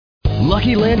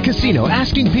Lucky Land Casino,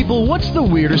 asking people, what's the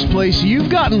weirdest place you've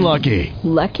gotten lucky?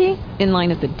 Lucky? In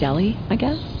line at the deli, I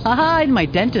guess? Aha, in my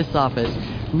dentist's office.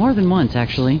 More than once,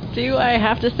 actually. Do I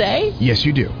have to say? Yes,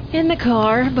 you do. In the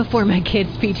car before my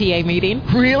kids' PTA meeting.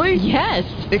 Really? Yes.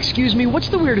 Excuse me, what's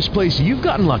the weirdest place you've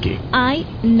gotten lucky? I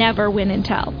never win and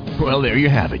tell. Well, there you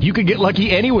have it. You can get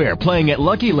lucky anywhere, playing at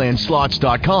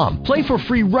LuckyLandSlots.com. Play for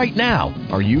free right now.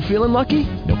 Are you feeling lucky?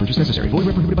 No purchase necessary. Void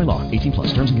where prohibited by law. 18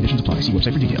 plus. Terms and conditions apply. See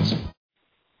website for details.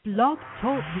 Blog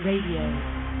Talk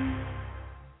Radio.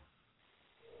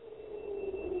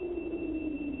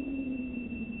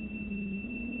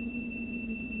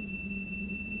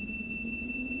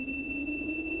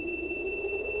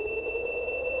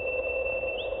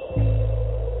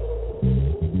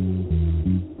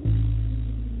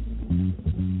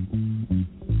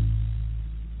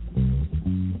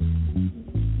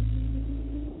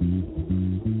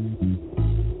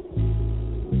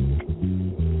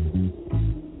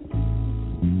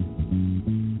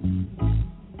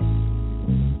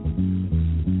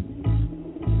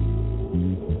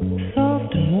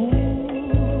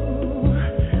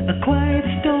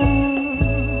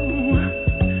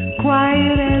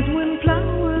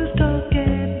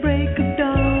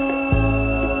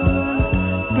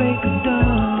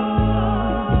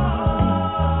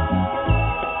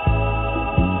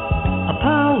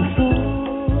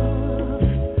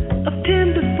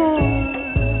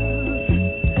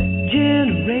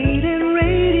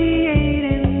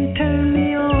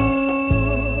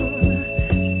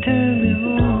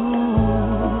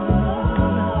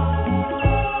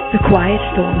 Quiet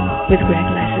Storm with Greg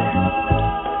Lassiter.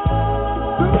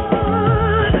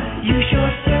 You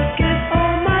sure get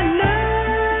all my love.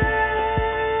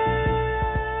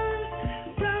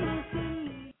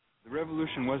 The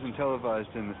revolution wasn't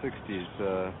televised in the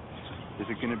 60s. Is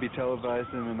it going to be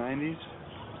televised in the 90s?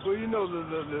 Well, you know,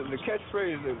 the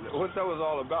catchphrase, what that was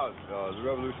all about, the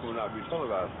revolution will not be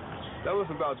televised, that was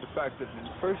about the fact that the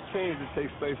first change that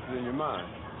takes place is in your mind.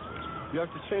 You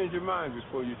have to change your mind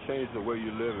before you change the way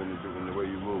you live and the way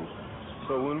you move.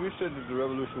 So when we said that the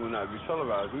revolution will not be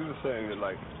televised, we were saying that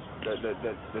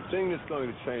that the thing that's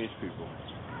going to change people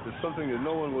is something that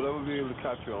no one will ever be able to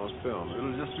capture on film.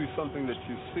 It'll just be something that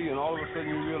you see, and all of a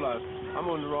sudden you realize, I'm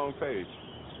on the wrong page,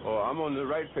 or I'm on the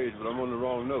right page, but I'm on the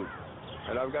wrong note.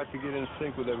 And I've got to get in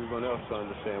sync with everyone else to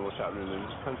understand what's happening in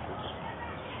this country.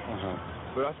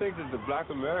 But I think that the black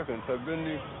Americans have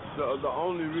been the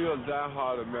only real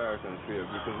die-hard Americans here,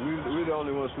 because we're the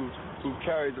only ones who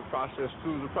carried the process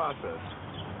through the process.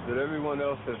 That everyone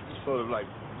else has sort of like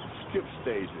skipped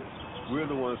stages. We're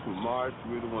the ones who marched,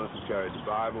 we're the ones who carried the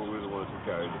Bible, we're the ones who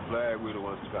carried the flag, we're the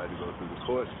ones who tried to go through the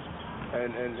courts.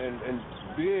 And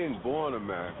being born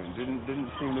American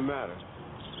didn't seem to matter,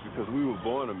 because we were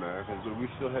born Americans, but we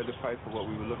still had to fight for what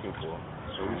we were looking for.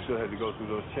 And we still had to go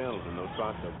through those channels and those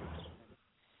processes.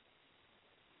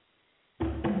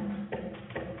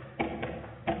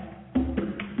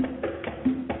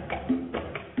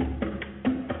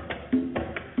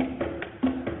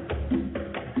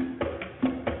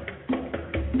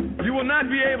 You will not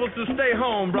be able to stay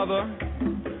home, brother.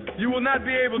 You will not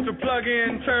be able to plug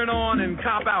in, turn on, and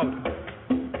cop out.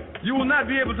 You will not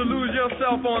be able to lose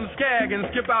yourself on Skag and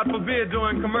skip out for beer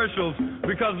during commercials,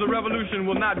 because the revolution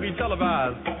will not be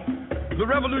televised. The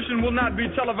revolution will not be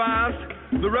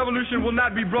televised. The revolution will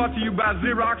not be brought to you by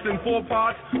Xerox in 4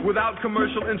 parts without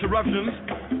commercial interruptions.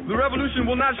 The revolution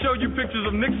will not show you pictures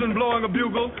of Nixon blowing a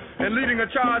bugle and leading a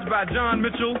charge by John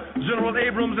Mitchell, General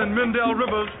Abrams, and Mendel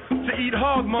Rivers to eat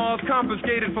hog maws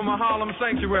confiscated from a Harlem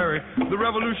sanctuary. The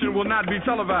revolution will not be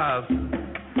televised.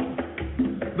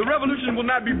 The revolution will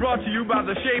not be brought to you by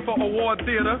the Schaefer Award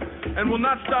Theater and will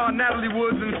not star Natalie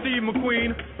Woods and Steve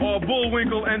McQueen or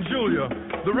Bullwinkle and Julia.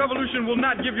 The revolution will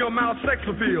not give your mouth sex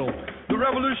appeal. The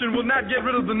revolution will not get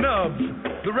rid of the nubs.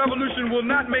 The revolution will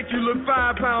not make you look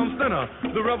 5 pounds thinner.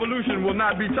 The revolution will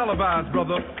not be televised,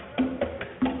 brother.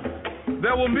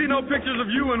 There will be no pictures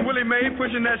of you and Willie Mae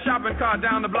pushing that shopping cart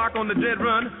down the block on the dead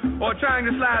run or trying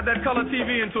to slide that color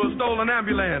TV into a stolen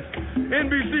ambulance.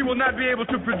 NBC will not be able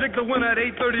to predict the winner at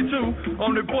 8:32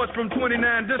 on reports from 29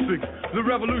 districts. The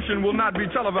revolution will not be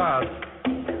televised.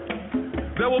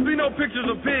 There will be no pictures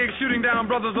of pigs shooting down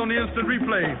brothers on the instant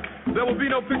replay. There will be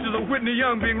no pictures of Whitney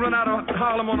Young being run out of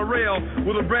Harlem on a rail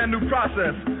with a brand new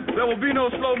process. There will be no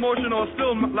slow motion or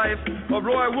still life of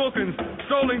Roy Wilkins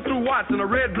strolling through Watts in a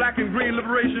red, black, and green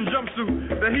liberation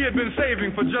jumpsuit that he had been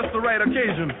saving for just the right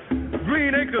occasion.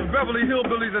 Green Acres, Beverly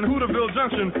Hillbillies, and Hooterville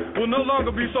Junction will no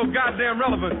longer be so goddamn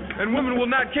relevant, and women will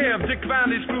not care if Dick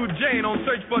finally screwed Jane on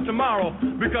Search for Tomorrow,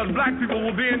 because black people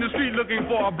will be in the street looking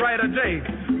for a brighter day.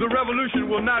 The revolution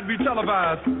will not be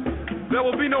televised. There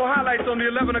will be no highlights on the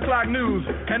 11 o'clock news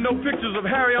and no pictures of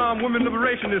Harry-armed women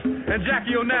liberationists and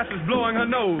Jackie Onassis blowing her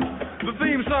nose. The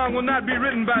theme song will not be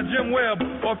written by Jim Webb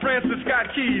or Francis Scott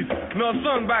Keys, nor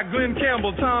sung by Glenn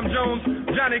Campbell, Tom Jones,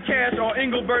 Johnny Cash, or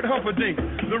Engelbert Humperdinck.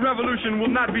 The revolution will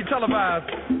not be televised.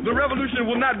 The revolution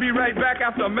will not be right back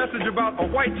after a message about a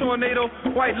white tornado,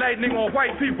 white lightning, or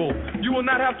white people. You will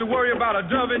not have to worry about a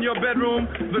dove in your bedroom,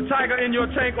 the tiger in your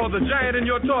tank, or the giant in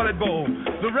your toilet bowl.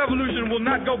 The revolution will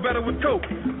not go better with Coke.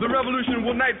 The revolution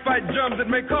will not fight germs that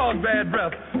may cause bad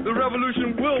breath. The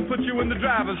revolution will put you in the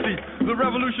driver's seat. The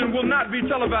revolution will not be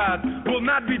televised, will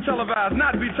not be televised,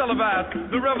 not be televised.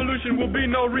 The revolution will be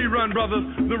no rerun, brothers.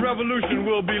 The revolution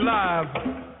will be live.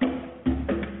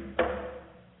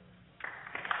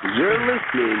 You're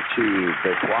listening to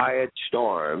The Quiet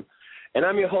Storm, and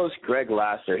I'm your host, Greg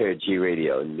Lassiter, here at G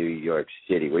Radio in New York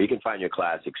City, where you can find your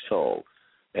classic soul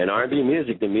and R&B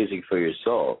music, the music for your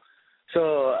soul.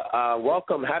 So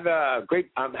welcome. Have a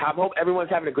great. I hope everyone's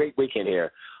having a great weekend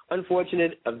here.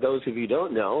 Unfortunate of those of you who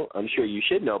don't know, I'm sure you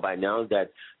should know by now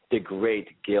that the great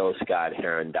Gil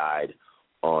Scott-Heron died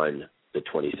on the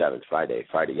 27th,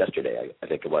 yesterday, I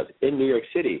think it was, in New York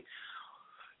City.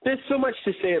 There's so much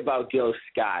to say about Gil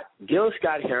Scott. Gil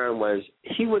Scott-Heron was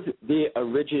the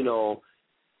original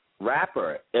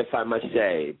rapper, if I must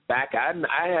say.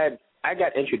 I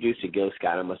got introduced to Gil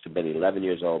Scott. I must have been 11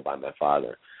 years old by my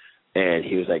father. And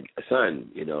he was like, son,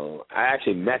 I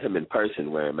actually met him in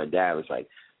person where my dad was like,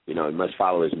 you must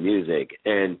follow his music.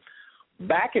 And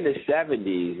back in the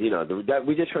 70s,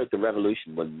 we just heard The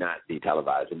Revolution would not be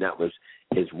televised, and that was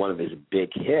one of his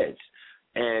big hits.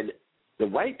 And the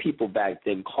white people back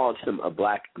then called him a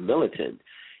black militant.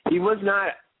 He was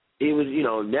not,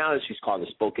 now it's just called the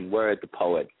spoken word, the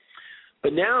poet.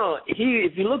 But now, if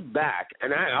you look back,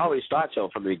 and I always thought so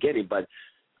from the beginning, but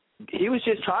he was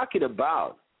just talking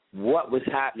about what was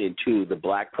happening to the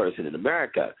black person in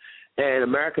America. And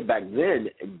America back then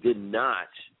did not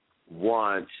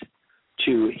want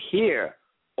to hear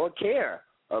or care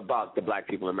about the black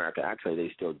people in America. Actually, they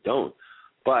still don't.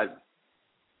 But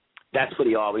that's what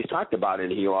he always talked about,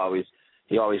 and he always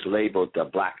labeled a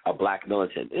black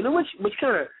militant. And which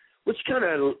kind of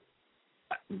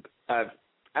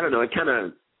I don't know, it kind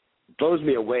of blows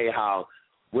me away how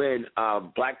when a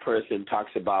black person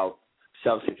talks about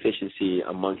self-sufficiency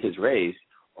among his race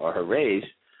or her race,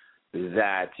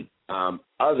 that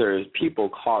people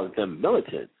call them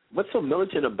militant. What's so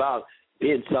militant about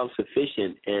being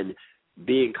self-sufficient and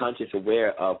being conscious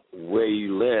aware of where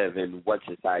you live and what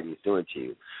society is doing to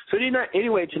you? So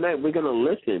anyway, tonight we're going to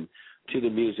listen to the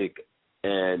music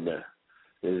and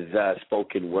the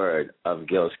spoken word of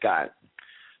Gil Scott.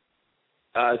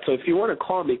 So if you want to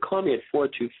call me at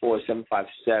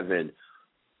 424-757-1423.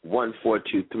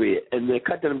 And the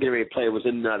cut that I'm getting ready to play was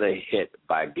another hit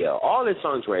by Gil. All his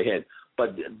songs were a hit,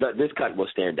 but this cut will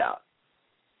stand out.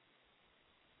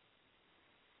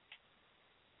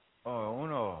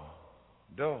 Uno,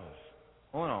 dos,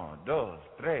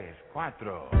 tres,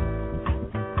 cuatro.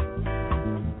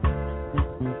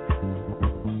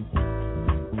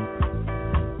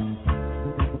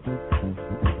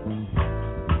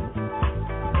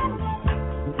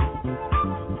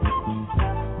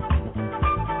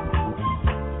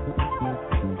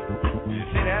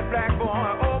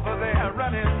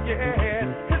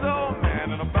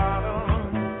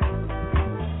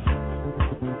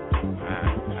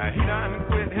 He done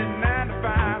quit his 9 to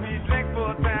 5. He drank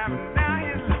full time, and now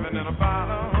he's living in a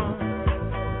bottle.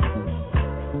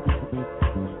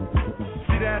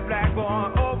 See that black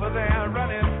boy over there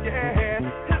running scared.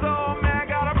 His old man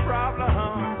got a problem,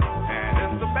 and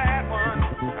it's a bad one.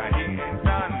 He ain't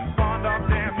done pawned off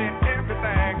damn near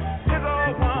everything. His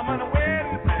old woman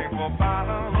waiting to bring for a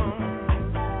bottle.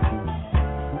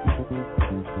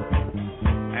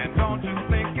 And don't you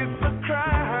think it's a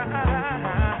crime?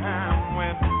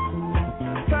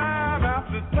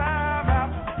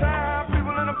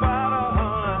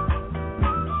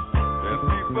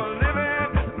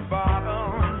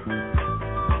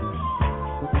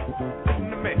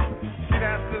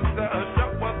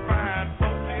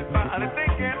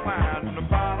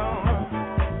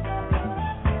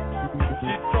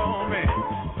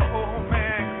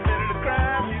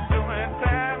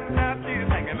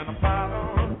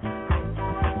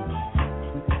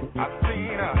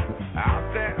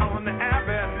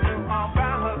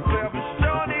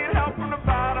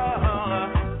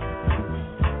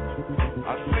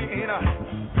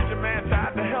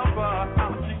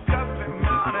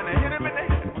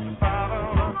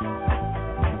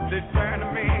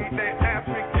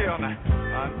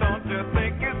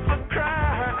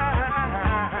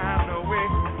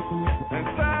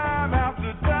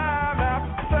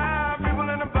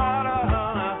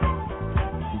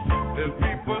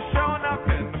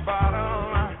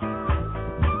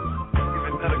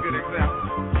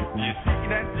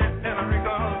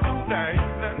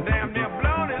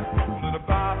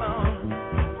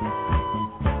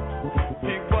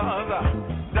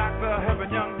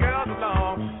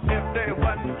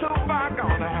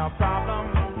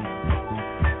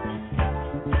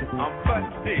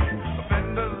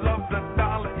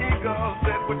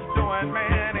 what you're doing,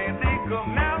 man, illegal.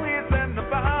 Now he's in the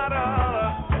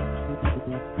bottle.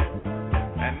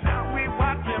 And now we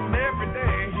watch him every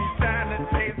day. He's trying to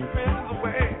chase friends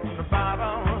away from the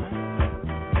bottle.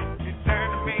 He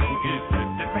turned to me, he said,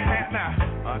 man,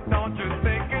 now, don't you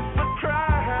think it's a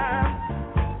crime?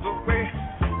 The way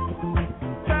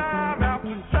time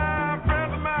after time,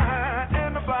 friends of mine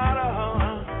in the bottle.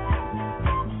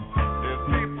 There's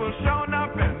people showing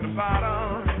up in the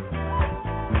bottle.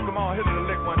 Come on, hit it a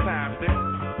lick one time, stick.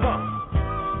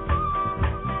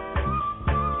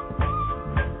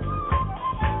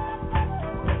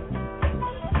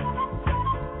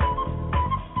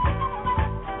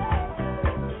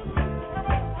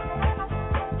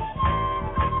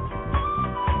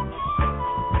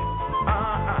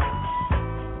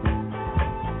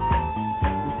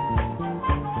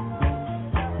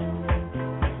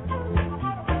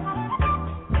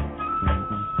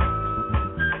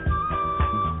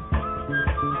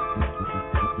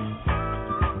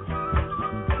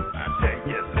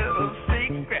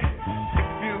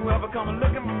 Come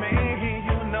looking for me,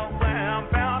 you know where I'm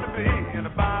bound to be in the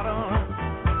bottle.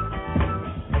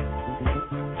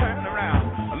 Turn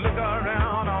around, look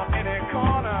around on any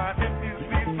corner. If you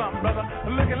see some brother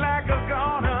looking like a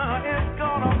goner, it's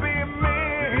gonna be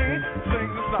me. Sing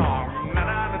the song. Na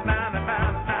na na na na na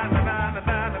na na na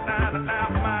na na na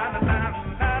na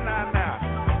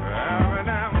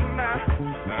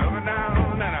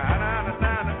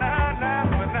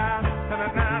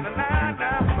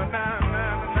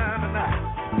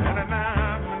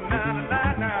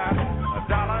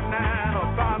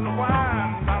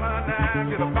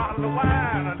get a bottle of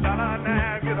wine,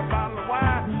 $1.09, get a bottle of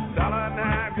wine,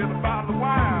 $1.09, get a bottle of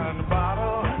wine, the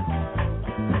bottle.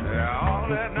 Yeah, all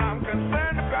that I'm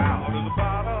concerned about is a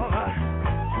bottle.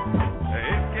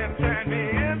 It can turn me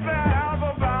inside of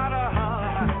a bottle.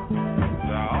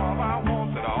 All I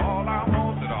want is all I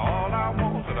want is all I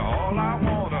want is all I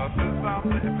want is since I'm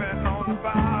living on the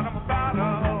bottom of a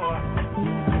bottle.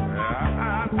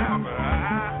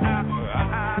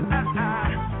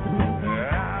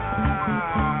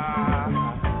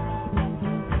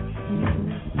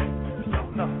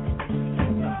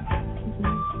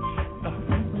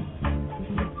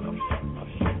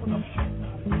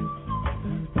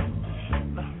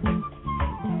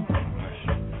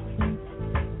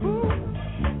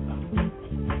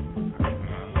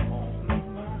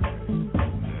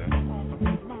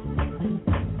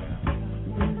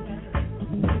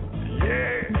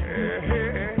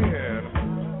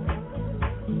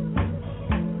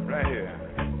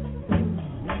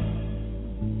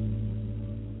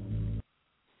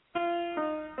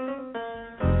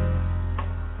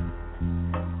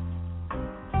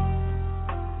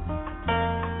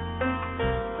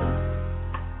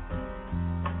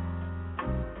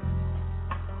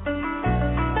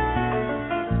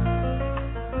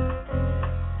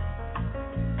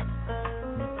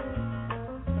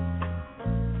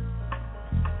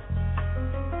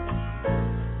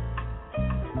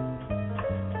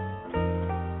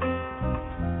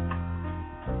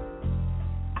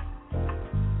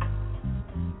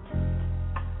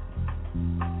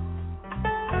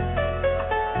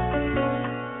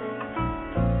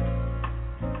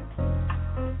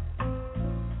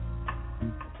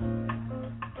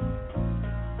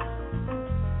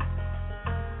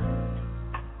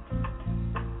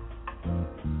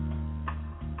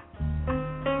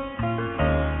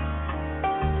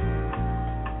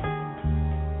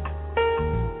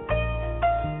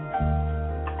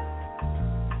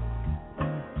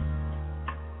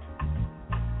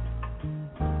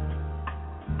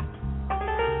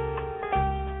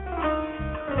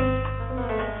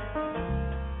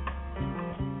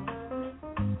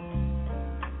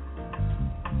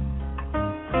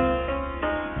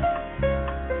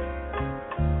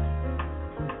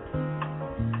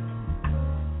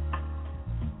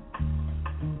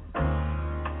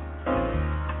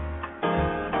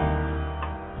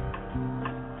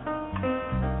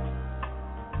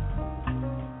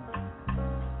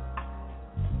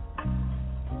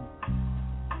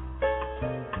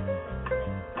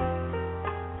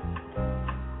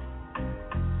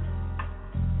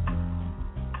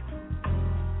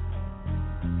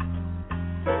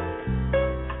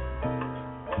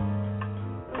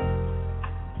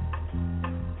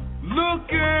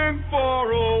 Looking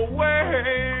for a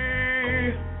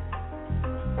way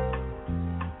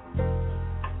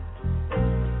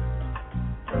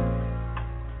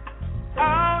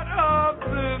out of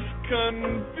this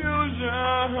confusion.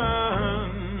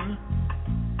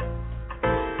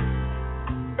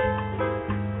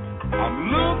 I'm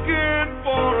looking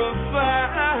for a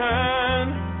sign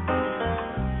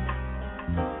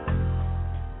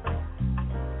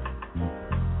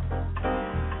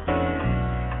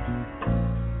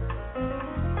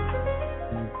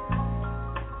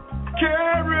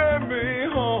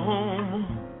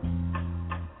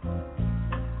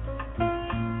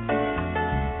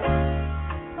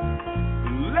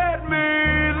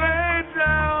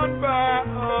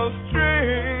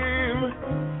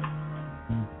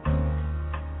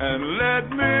and let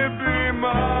me be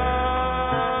miles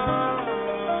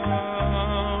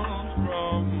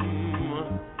from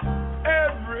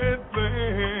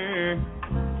everything.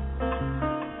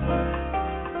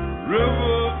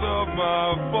 Rivers of my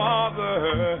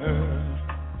fathers,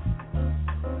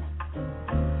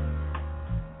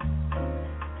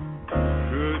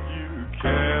 could you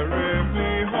carry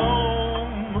me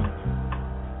home?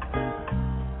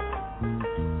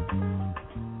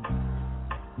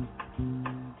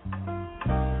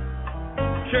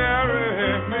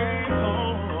 Carry me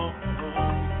home.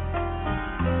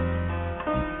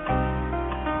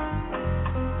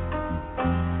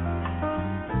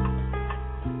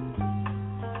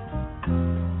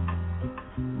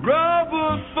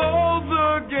 Rubber falls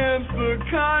against the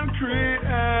concrete,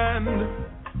 and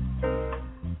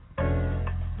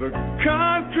the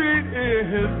concrete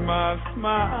is my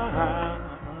smile.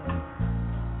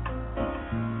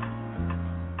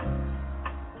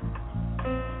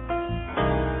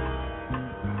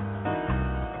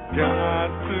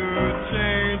 Got to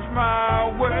change my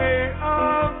way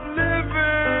of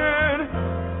living.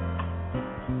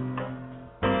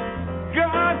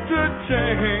 Got to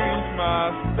change my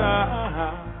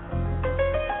style.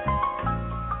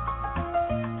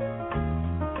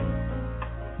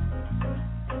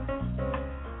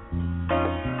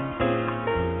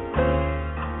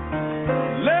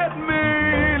 Let me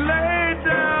lay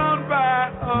down by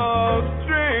a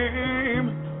stream,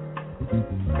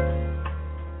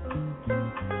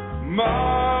 miles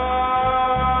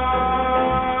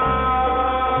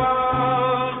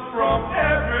from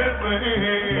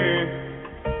everything.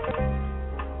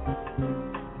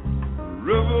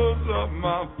 Rivers of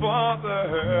my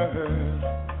fathers,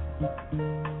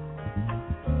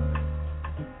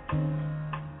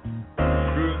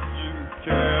 could you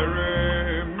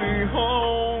carry me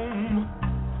home?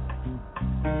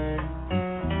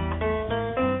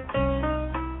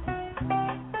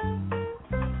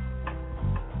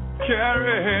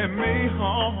 Carry me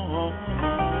home.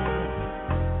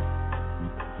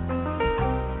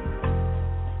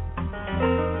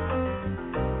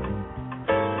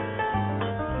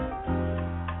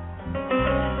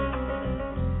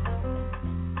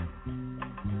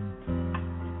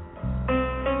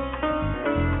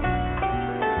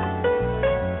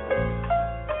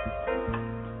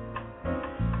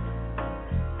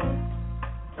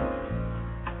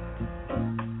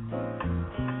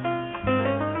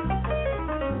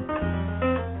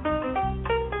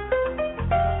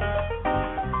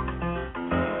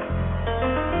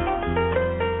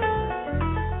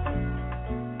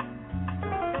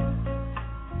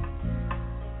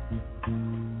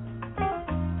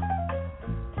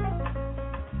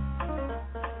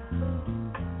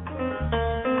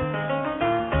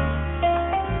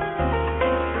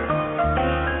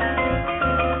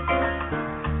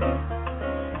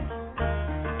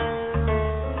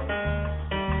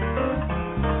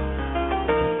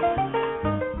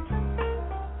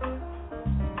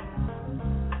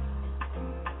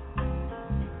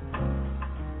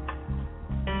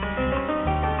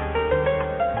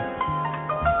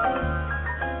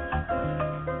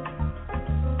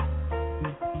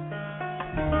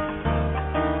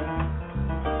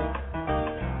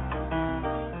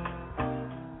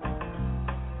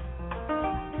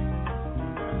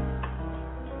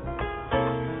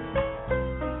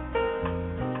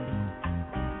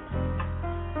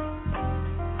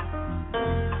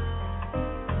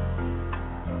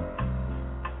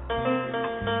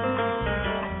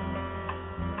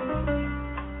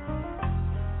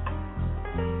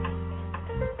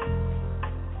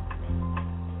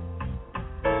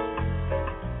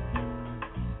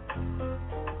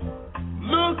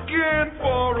 Looking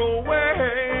for a way,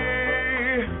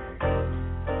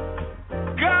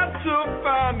 got to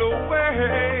find a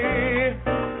way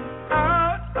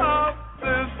out of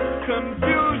this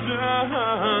confusion.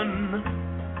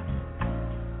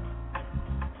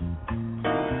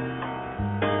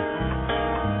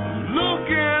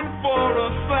 Looking for a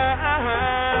sign,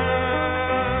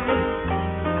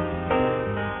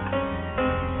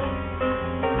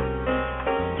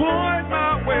 point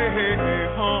my way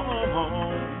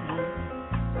home.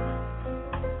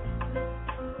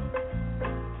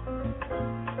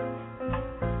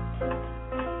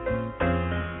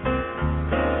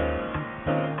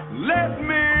 Let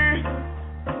me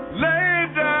lay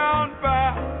down by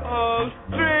a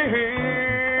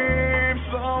stream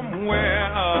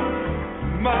somewhere,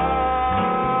 miles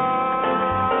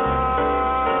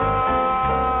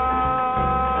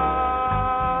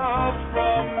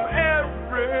from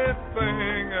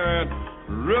everything, and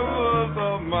rivers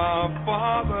of my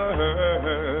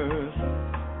fathers,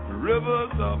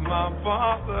 rivers of my our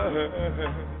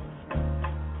fathers.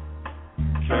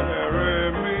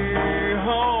 Carry me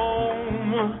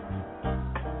home.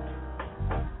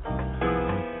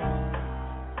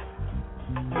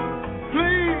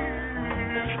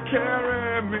 Please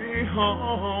carry me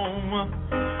home.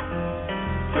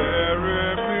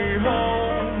 Carry me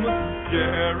home.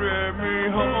 Carry me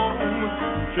home.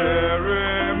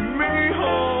 Carry me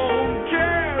home.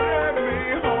 Carry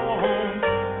me home.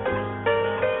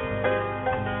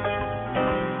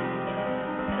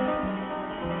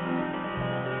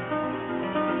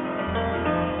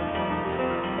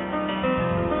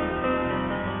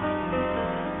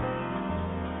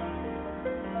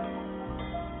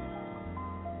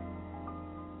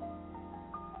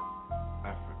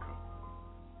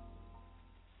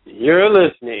 You're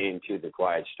listening to The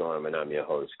Quiet Storm, and I'm your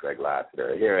host, Greg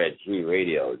Lassiter, here at G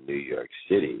Radio, New York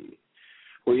City,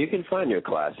 where you can find your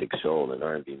classic soul and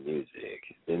R&B music,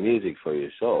 the music for your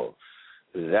soul.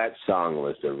 That song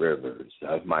was The Rivers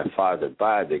of My Father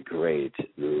by the great,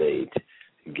 late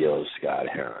Gil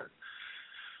Scott-Heron.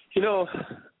 You know,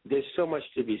 there's so much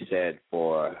to be said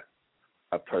for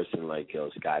a person like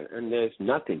Gil Scott, and there's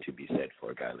nothing to be said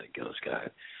for a guy like Gil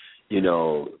Scott. You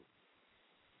know,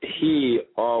 he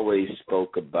always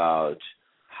spoke about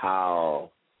how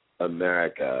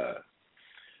America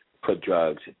put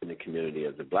drugs in the community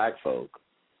of the black folk,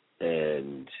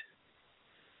 and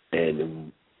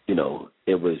you know,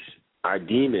 it was our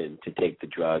demon to take the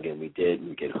drug, and we did, and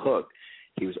we get hooked.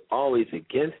 He was always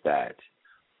against that,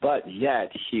 but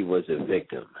yet he was a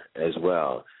victim as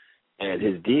well, and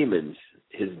his demons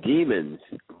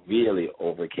really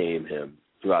overcame him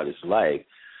throughout his life,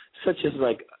 such as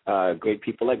like great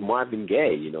people like Marvin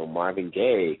Gaye. You know, Marvin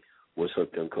Gaye was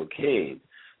hooked on cocaine,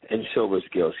 and so was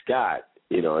Gil Scott.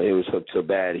 You know, he was hooked so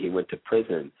bad he went to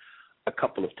prison a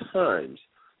couple of times,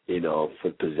 you know,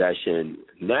 for possession,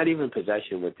 not even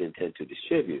possession with the intent to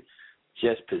distribute,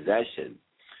 just possession.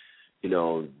 You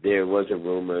know, there was a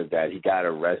rumor that he got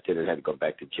arrested and had to go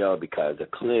back to jail because the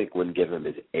clinic wouldn't give him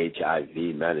his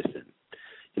HIV medicine.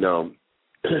 You know,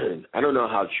 I don't know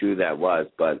how true that was,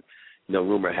 but you know,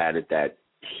 rumor had it that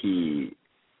he's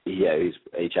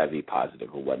HIV positive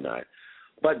or whatnot.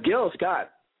 But Gil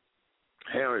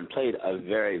Scott-Heron played a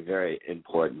very, very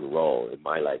important role in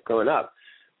my life growing up,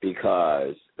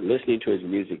 because listening to his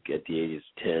music at the age of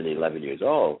 10, 11 years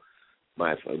old,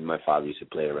 my father used to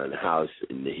play around the house,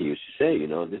 and he used to say, you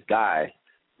know, this guy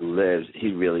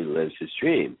he really lives his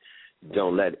dream.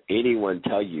 Don't let anyone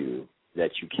tell you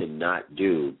that you cannot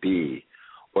do, be,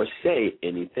 or say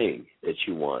anything that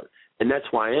you want. And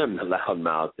that's why I am the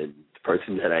loudmouth and the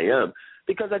person that I am,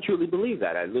 because I truly believe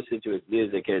that. I listen to his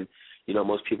music, and, you know,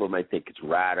 most people might think it's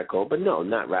radical, but no,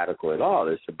 not radical at all.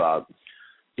 It's about,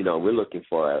 you know, we're looking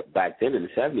for, back then in the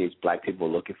 70s, black people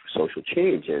were looking for social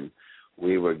change, and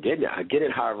we were getting it. I get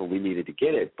it however we needed to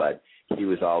get it, but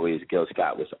Gil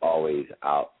Scott was always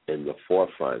out in the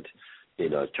forefront, you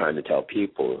know, trying to tell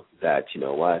people that, you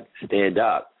know what, stand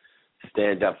up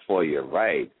for your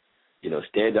right. You know,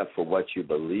 stand up for what you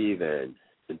believe in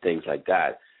and things like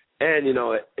that. And, you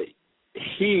know,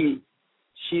 he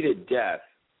cheated death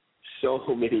so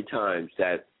many times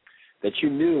that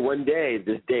you knew one day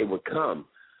this day would come,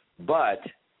 but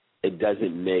it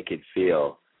doesn't make it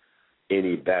feel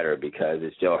any better, because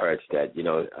it still hurts that, you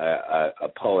know, a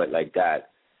poet like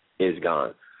that is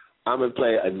gone. I'm going to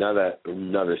play another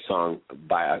song,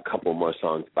 by a couple more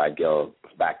songs by Gil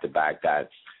back to back that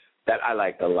I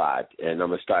liked a lot, and I'm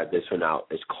going to start this one out.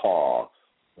 It's called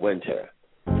Winter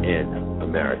in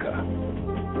America.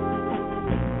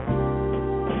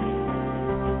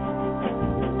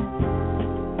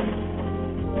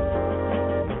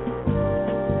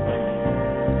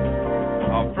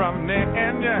 From the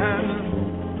Indians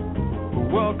who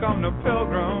welcome the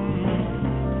pilgrims,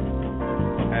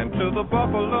 and to the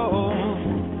buffaloes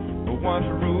who once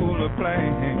ruled the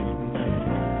plains.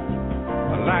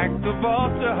 Like the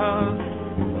vultures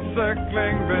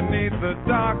circling beneath the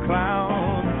dark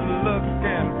clouds,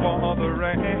 looking for the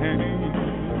rain,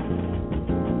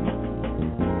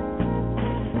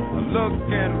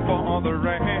 looking for the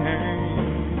rain.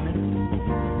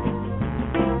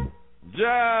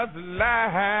 Just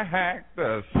like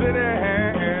the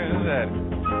cities that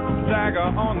stagger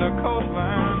on the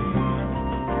coastline,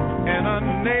 in a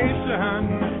nation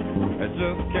that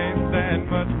just can't stand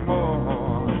much more.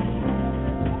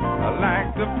 Like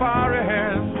the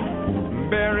forest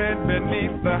buried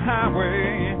beneath the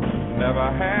highway, never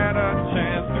had a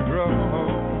chance to grow.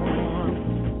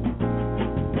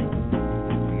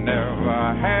 Never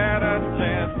had a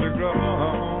chance to grow.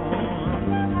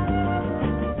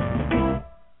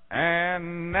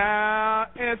 And now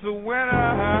it's it's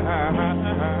winter.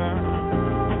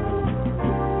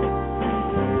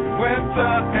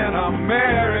 Winter in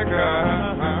America.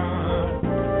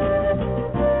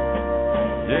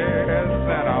 Yes,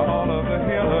 and all of the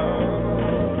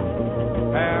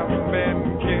healers have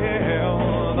been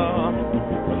killed,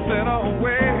 sent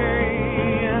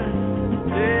away.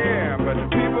 Yeah, but the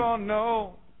people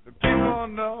know it's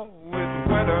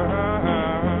winter.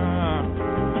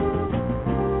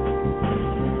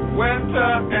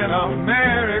 Winter in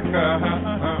America.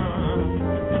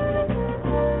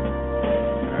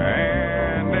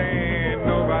 And ain't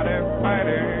nobody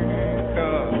fighting,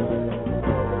 'cause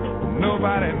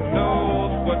nobody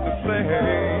knows what to say.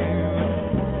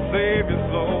 Save your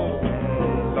soul,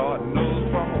 Lord knows,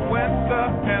 from winter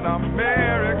in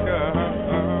America.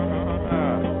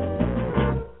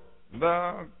 The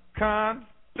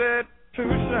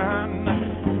Constitution,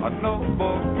 a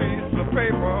noble piece of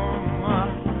paper,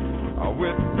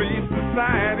 with free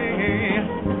society,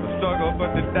 the struggle but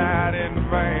they died in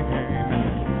vain.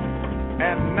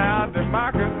 And now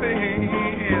democracy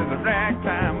is a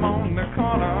ragtime on the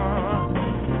corner,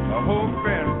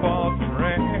 hoping for some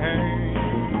rain.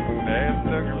 It's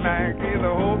looking like he's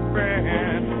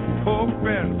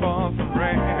hoping for some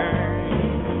rain.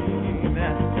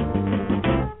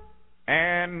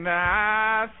 And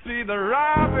I see the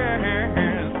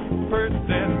robins perched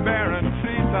in barren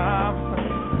treetops.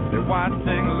 They're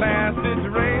watching last-ditch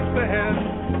races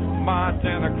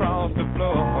marching across the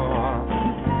floor.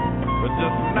 But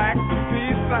just like the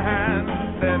peace signs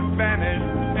that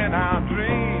vanished in our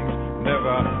dreams,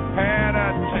 never had a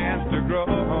chance to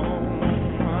grow.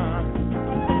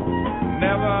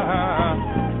 Never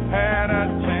had a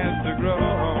chance to grow.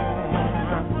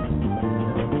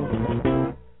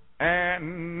 And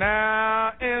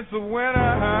now it's winter.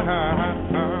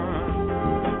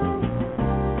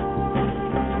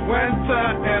 Winter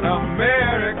in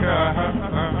America.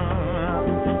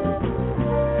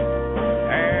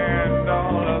 And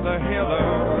all of the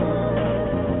healers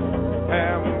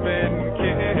have been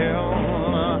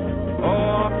killed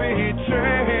or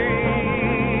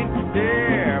betrayed.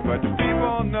 Yeah, but the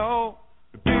people know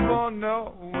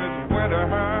it's winter.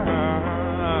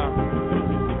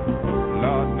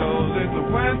 Lord knows it's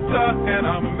winter in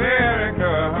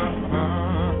America.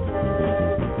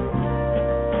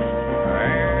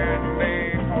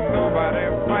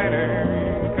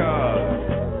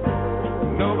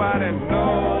 Nobody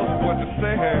knows what to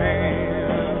say.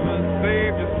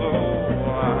 Save your soul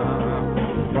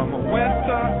from a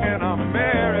winter in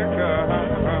America.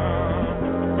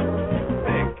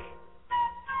 Think.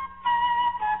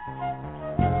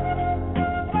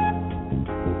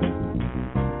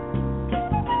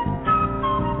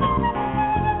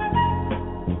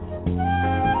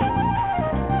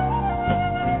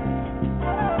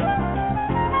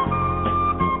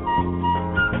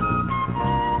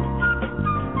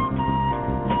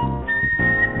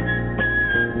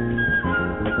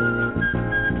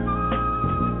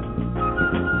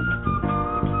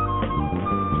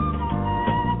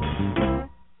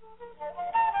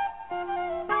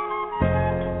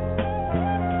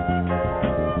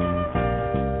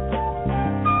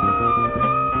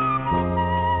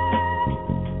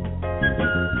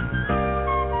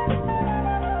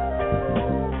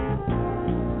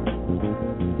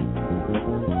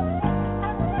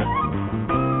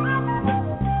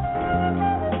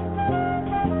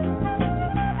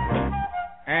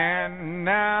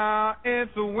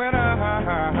 It's winter,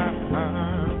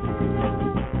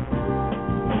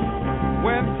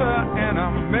 winter in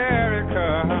America,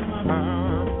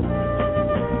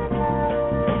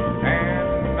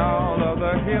 and all of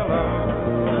the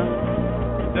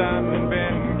healers done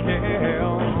been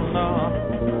killed,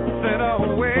 sent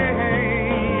away.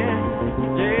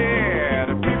 Yeah,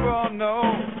 the people know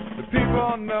it's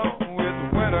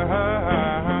winter.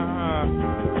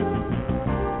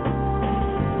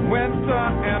 Winter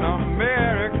in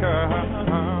America,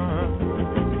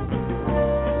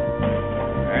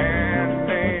 and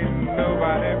ain't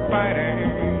nobody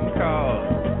fighting, 'cause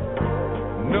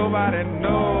nobody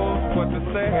knows what to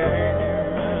say.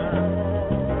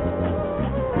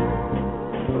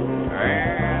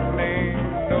 And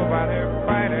ain't nobody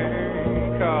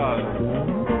fighting, 'cause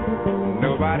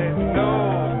nobody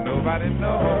knows.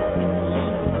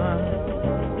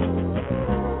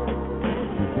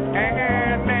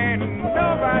 And ain't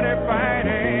nobody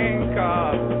fighting,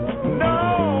 'cause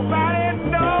nobody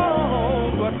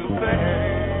knows what to say.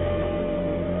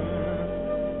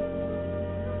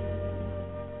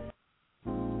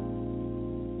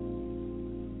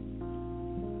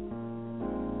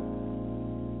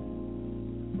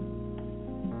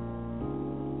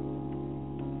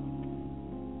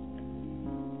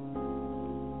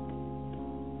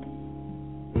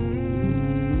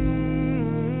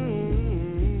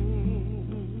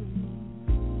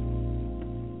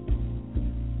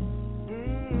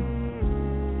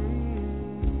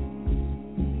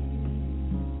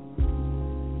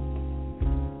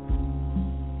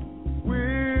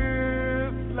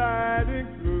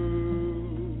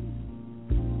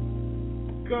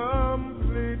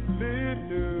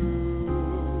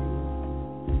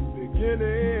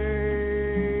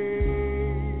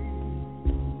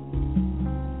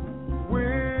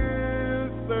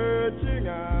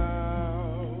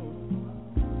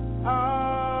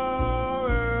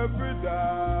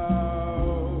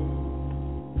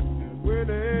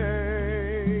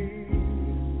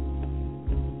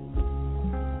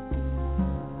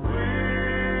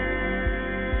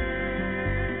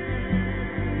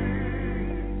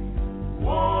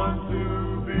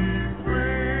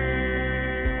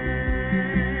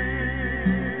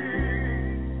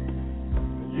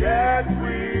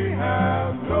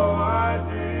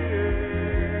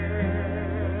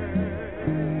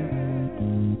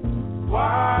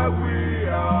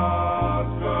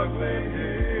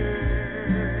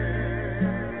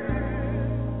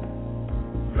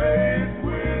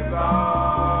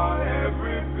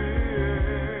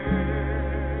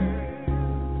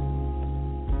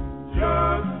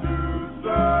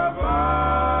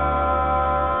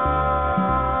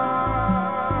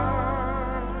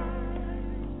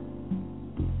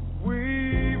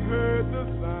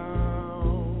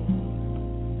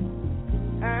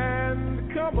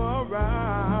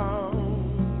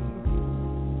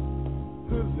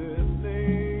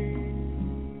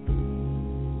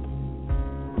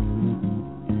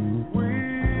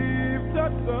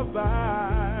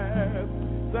 survive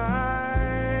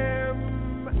time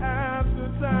after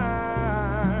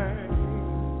time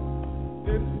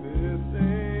in this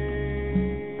age.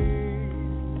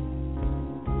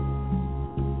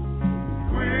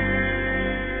 We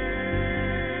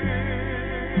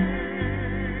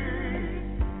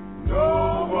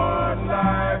know what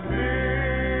life is.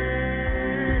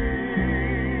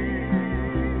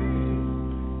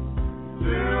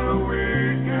 Till we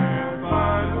can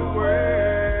find a way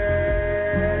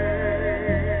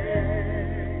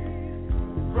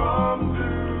from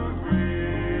dues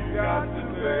we've got to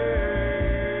pay.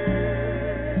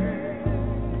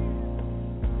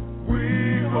 We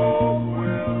hope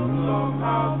we'll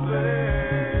somehow say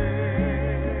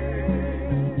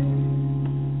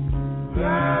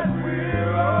that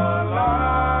we're alive.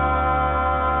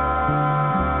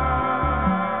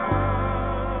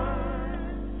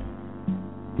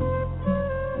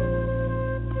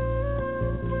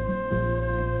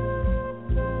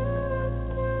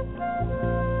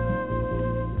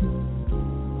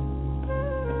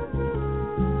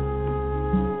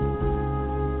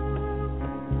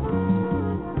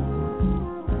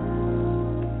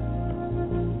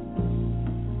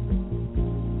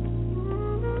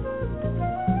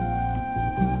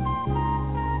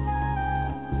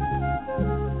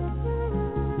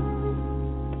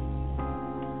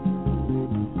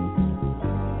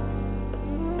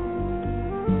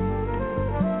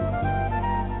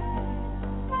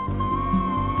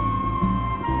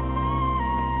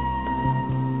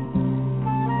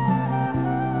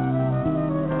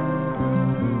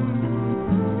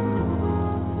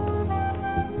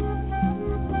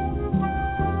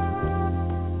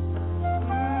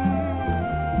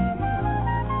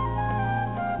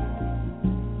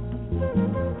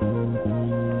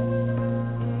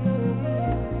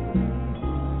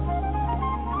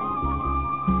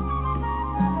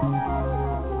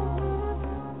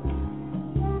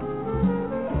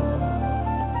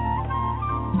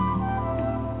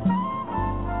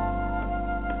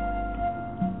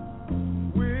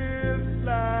 We're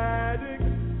sliding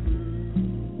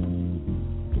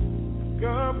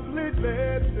completely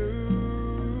new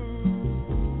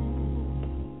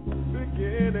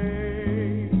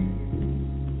beginning.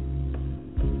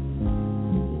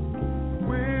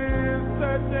 We're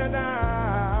searching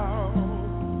out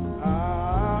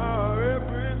our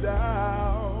every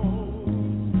doubt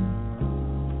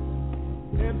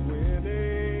and winning.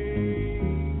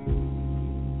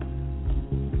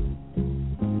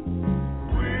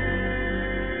 We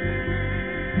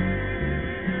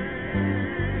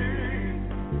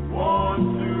want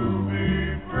to be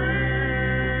free,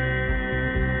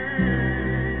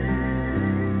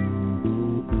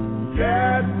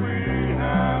 yet we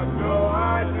have no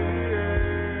idea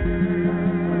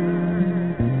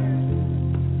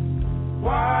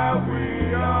why we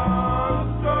are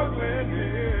struggling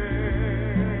here,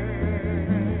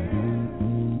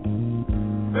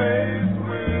 faced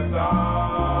with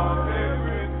our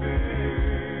everything,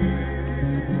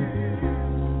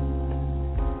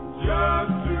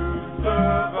 just to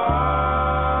survive.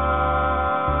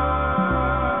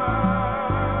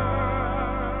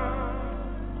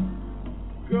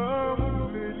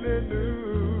 Completely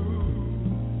new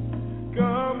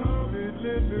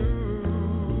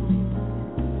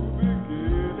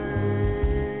beginning.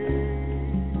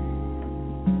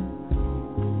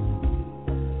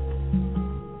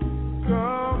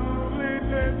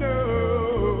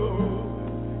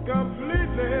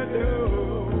 Completely new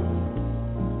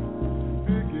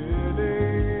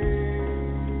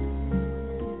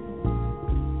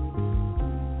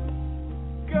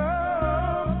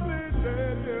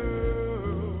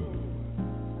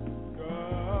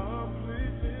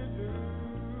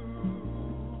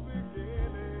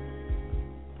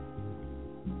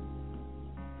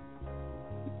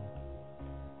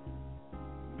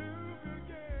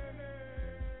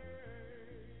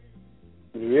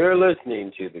You're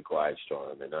listening to The Quiet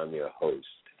Storm, and I'm your host,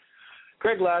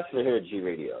 Greg Lassiter here at G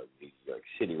Radio, New York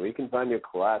City, where you can find your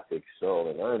classic soul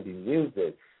and R&B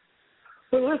music.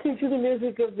 We're listening to the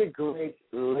music of the great,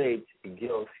 late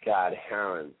Gil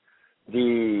Scott-Heron,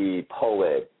 the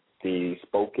poet, the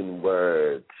spoken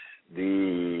word,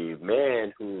 the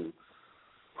man who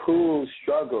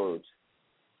struggled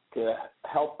to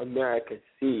help America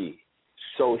see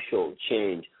social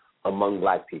change among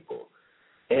black people.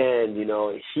 And, you know,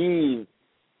 if you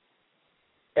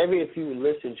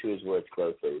listen to his words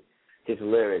closely, his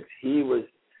lyrics, he was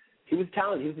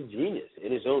talented. He was a genius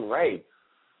in his own right.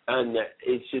 And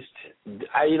it's just,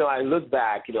 I look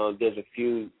back, there's a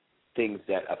few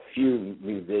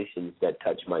musicians that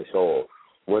touch my soul.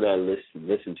 when I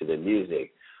listened to the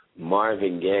music,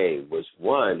 Marvin Gaye was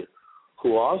one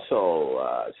who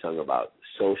also sung about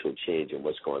social change and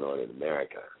what's going on in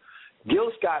America.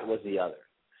 Gil Scott was the other.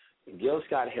 Gil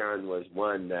Scott-Heron was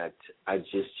one that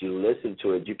you listen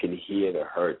to it, you can hear the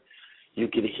hurt. You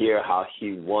can hear how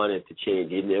he wanted to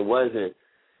change. And it wasn't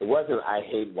I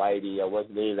hate whitey. It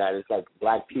wasn't any of that. It's like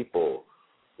black people,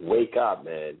 wake up,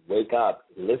 man. Wake up.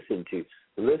 Listen to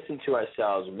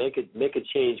ourselves. Make a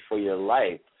change for your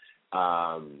life.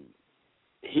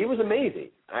 He was amazing.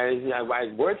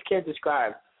 Words can't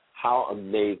describe how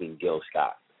amazing Gil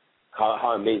Scott,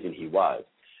 how amazing he was.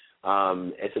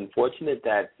 It's unfortunate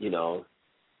that,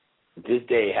 this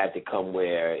day had to come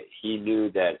where he knew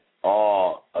that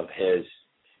all of his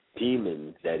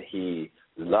demons that he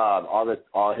loved, all the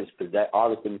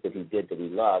things that he did that he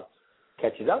loved,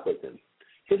 catches up with him.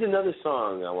 Here's another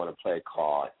song I want to play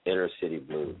called Inner City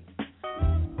Blues.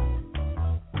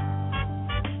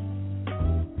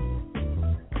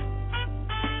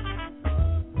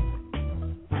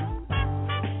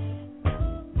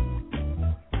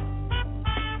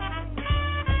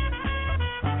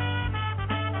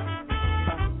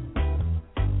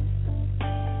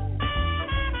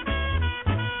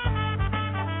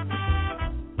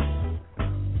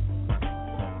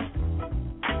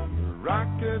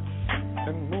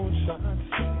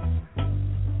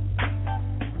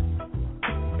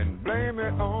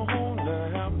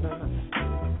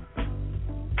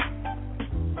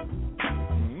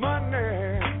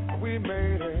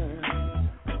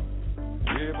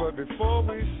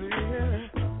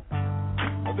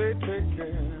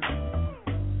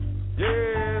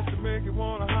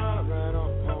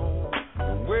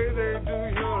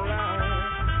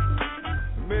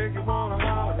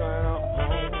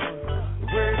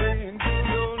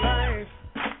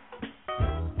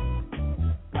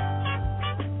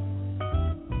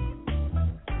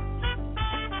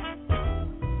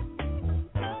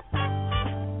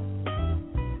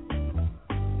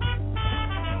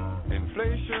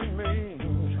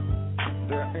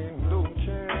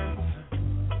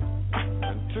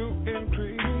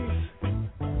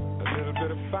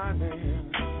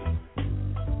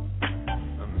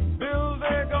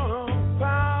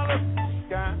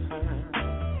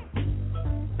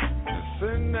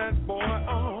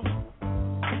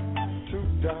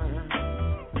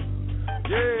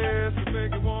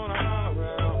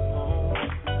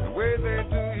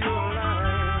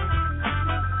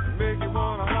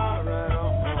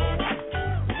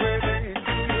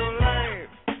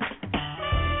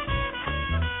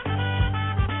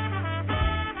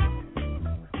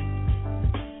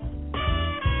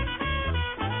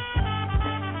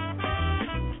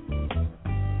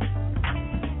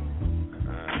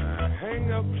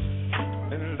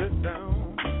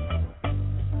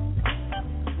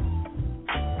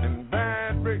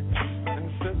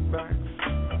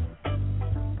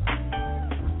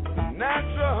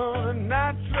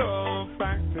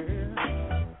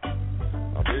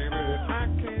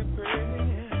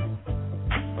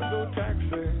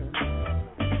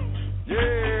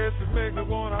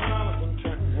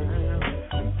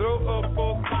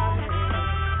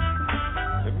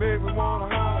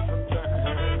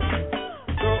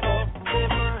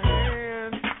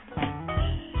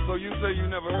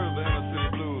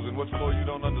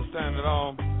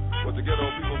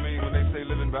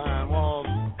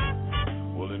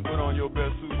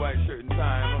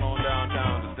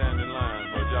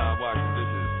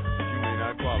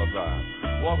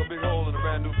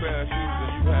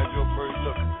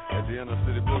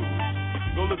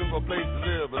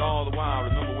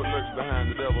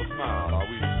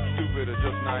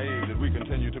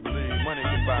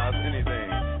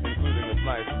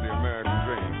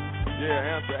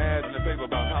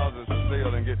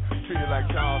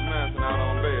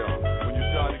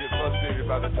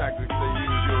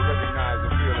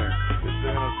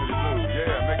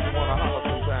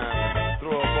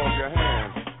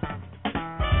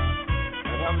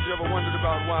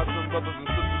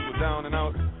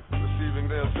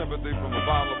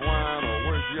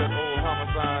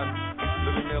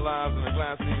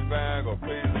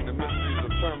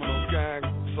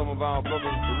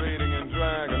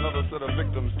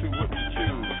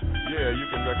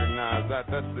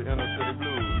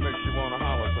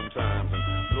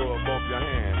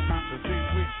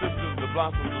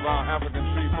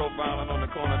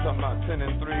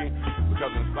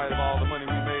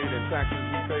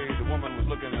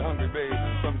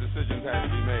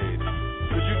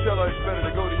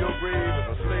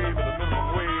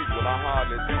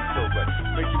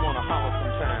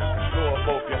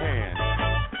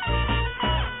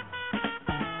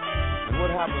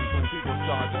 happens when people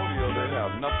start to feel they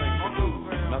have nothing to lose,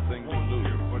 nothing to lose,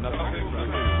 nothing to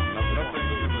lose, nothing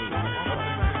to lose,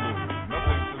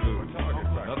 nothing to lose,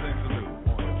 nothing to lose.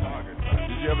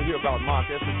 Did you ever hear about Mark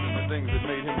Essex and the things that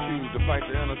made him choose to fight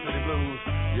the inner city blues?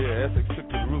 Yeah, Essex took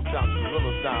to the rooftops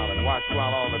guerrilla style and watched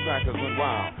while all the crackers went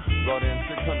wild. Brought in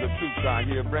 600 troops out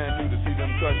here, brand new to see them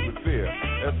crushed with fear.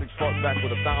 Essex fought back with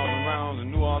 1,000 rounds,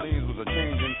 and New Orleans was a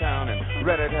changing town, and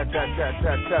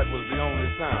rat-a-tat-tat-tat-tat-tat was the only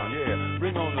sound. Yeah,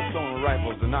 bring on the stoner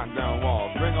rifles to knock down walls,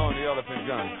 bring on the elephant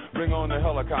guns, bring on the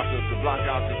helicopters to block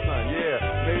out the sun.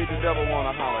 Yeah, made the devil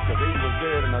wanna holler, 'cause 8 was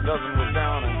dead and a dozen was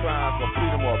down, and cried for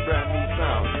freedom or a brand new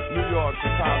sound. New York,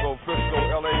 Chicago, Frisco,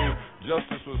 L.A.,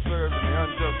 justice was served and the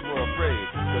unjust were afraid.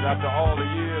 'Cause after all the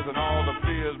years and all the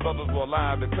fears, brothers were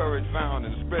alive, the courage found,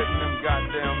 and spreading them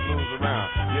goddamn blues around.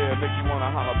 Yeah, make you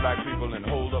wanna holler, black people, and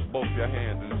hold up both your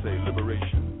hands and say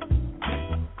liberation.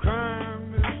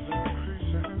 Crime is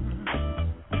increasing,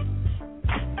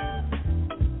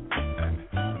 and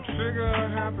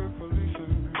trigger-happy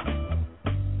policing.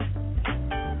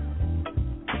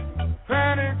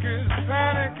 Panic is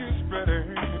spreading.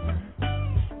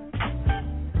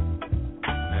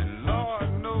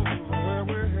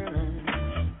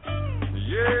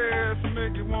 Yes,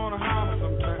 make you wanna holler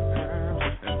sometimes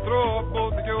and throw up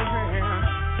both of your hands.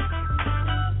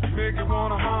 Make you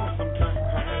wanna holler sometimes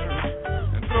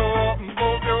and throw up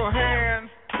both your hands.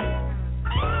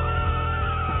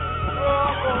 Throw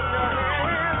up both your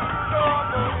hands. Throw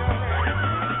up both your hands.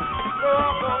 Throw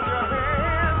up both your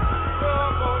hands. Throw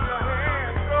up both your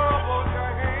hands. Throw up both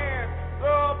your hands.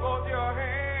 Throw up both your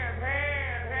hands.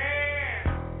 Hands.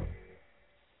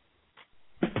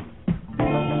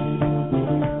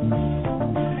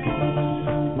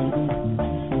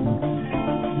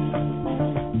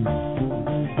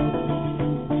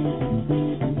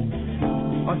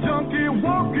 A junkie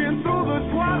walking through the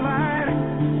twilight.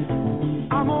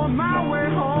 I'm on my way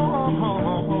home.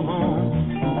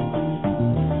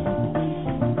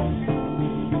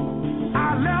 I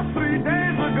left 3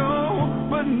 days ago,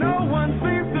 but no one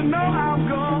seems to know I'm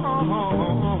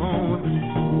gone.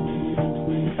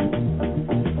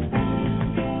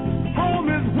 Home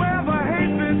is where the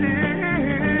hatred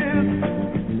is.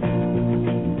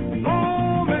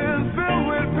 Home is filled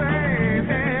with pain,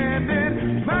 and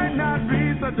it might not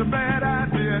be such a bad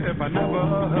idea if I never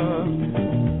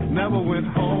went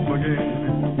home again.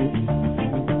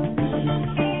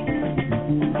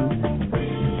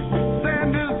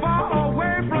 Stand as far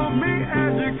away from me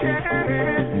as you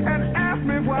can and ask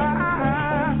me why.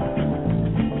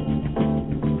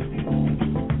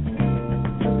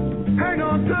 Hang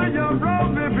on to your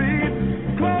rosy beat,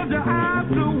 close your eyes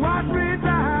to watch me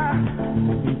die.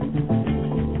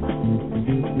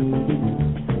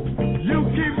 You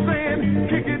keep saying,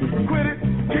 kick it, quit it,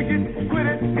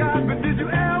 God, but did you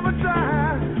ever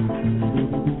try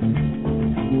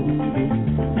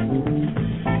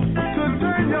to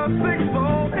turn your sick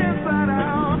soul inside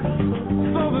out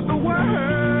so that the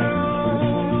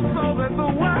world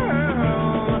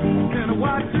can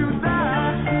watch you die?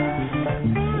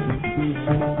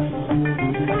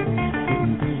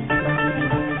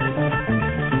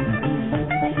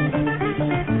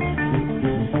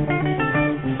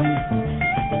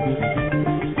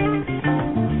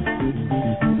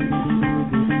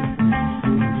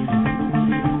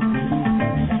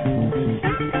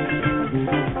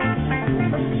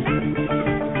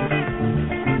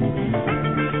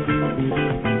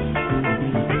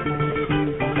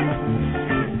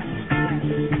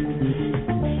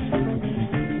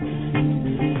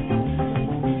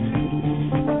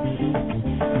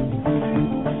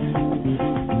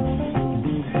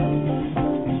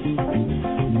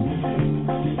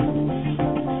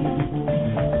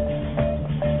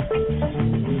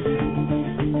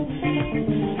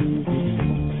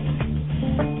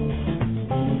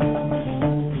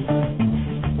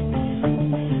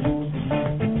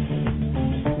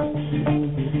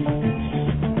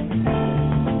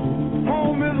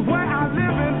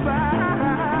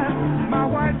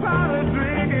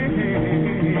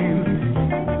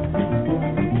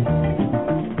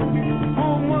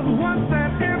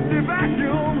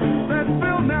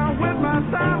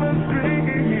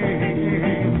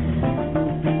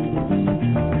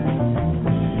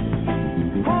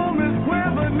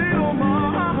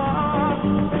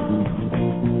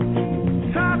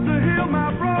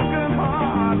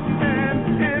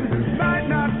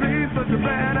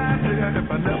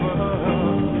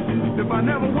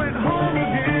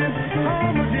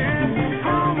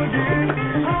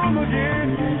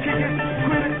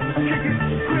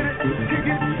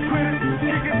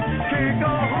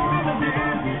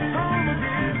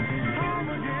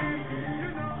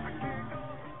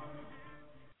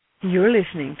 You're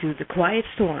listening to The Quiet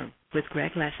Storm with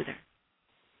Greg Lassiter.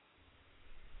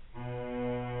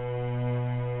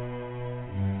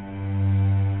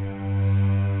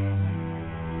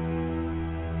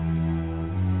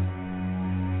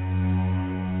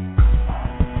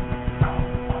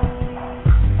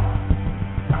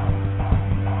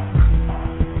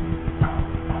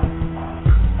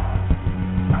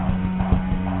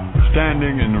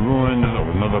 Standing in the ruins of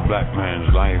another black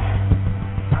man's life,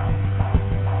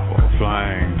 or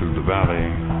flying through the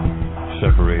valley,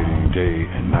 separating day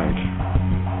and night,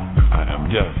 I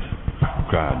am just,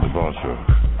 cried the vulture,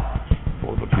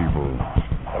 for the people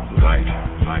of the light.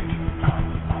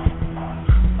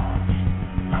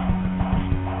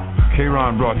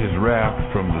 Chiron brought his raft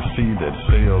from the sea that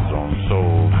sails on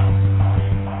souls,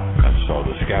 and saw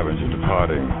the scavenger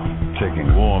departing, taking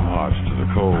warm hearts to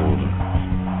the cold.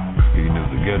 He knew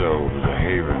the ghetto was a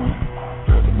haven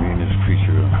for the meanest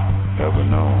creature ever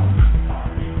known.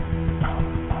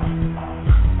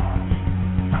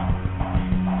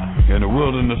 In a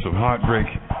wilderness of heartbreak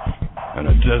and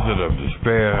a desert of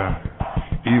despair,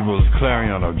 evil's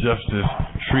clarion of justice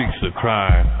shrieks the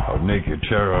cry of naked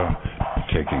terror,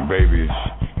 taking babies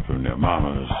from their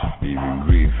mamas, leaving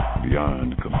grief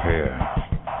beyond compare.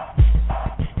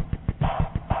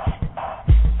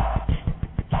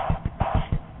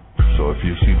 So if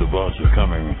you see the vulture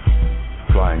coming,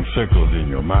 flying circles in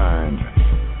your mind,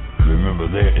 remember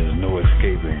there is no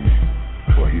escaping,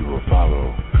 for he will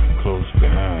follow close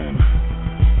behind.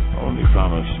 Only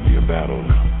promise me a battle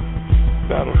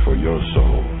for your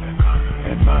soul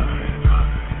and mine,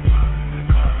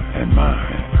 and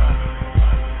mine.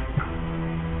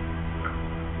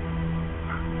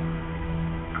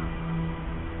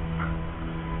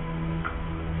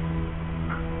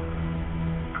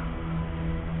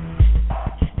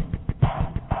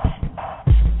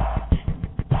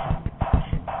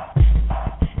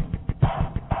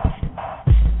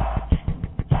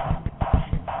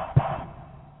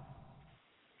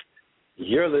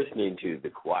 You're listening to The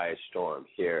Quiet Storm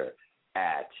here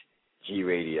at G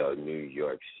Radio, New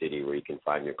York City, where you can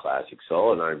find your classic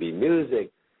soul and R&B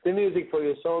music, the music for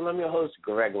your soul. And I'm your host,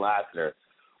 Greg Lassiter.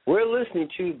 We're listening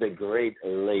to the great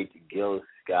late Gil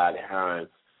Scott-Heron,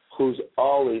 who's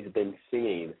always been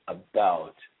singing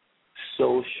about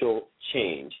social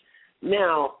change.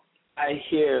 Now, I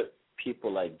hear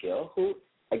people like Gil, who,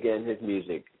 again, his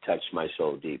music touched my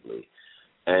soul deeply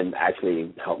and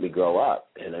actually helped me grow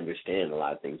up and understand a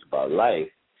lot of things about life.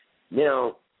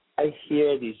 Now, I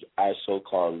hear these our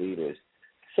so-called leaders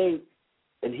say,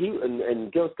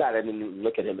 and Gil Scott, I didn't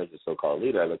look at him as a so-called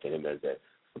leader. I looked at him as a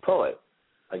poet,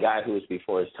 a guy who was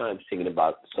before his time singing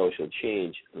about social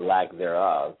change, lack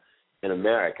thereof, in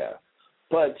America.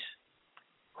 But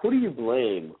who do you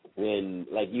blame when,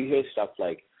 like, you hear stuff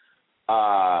like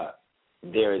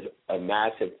there's a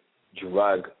massive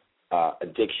drug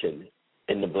addiction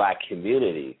in the black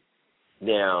community?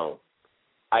 Now,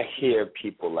 I hear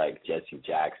people like Jesse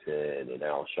Jackson and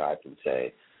Al Sharpton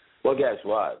say, well, guess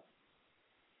what?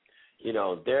 You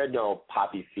know, there are no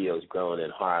poppy fields growing in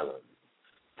Harlem.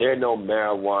 There are no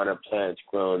marijuana plants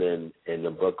grown in the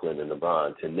Brooklyn and the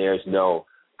Bronx, and there's no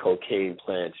cocaine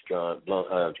plants grown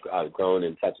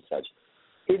in such and such.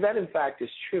 That, in fact, is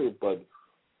true, but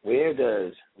where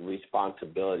does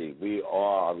responsibility? We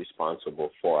all are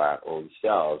responsible for our own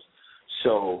selves.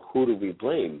 So who do we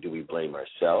blame? Do we blame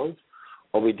ourselves,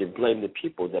 or we blame the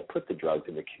people that put the drugs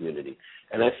in the community?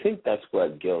 And I think that's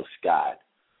what Gil Scott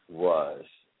was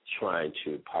trying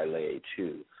to parlay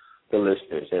to the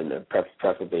listeners, and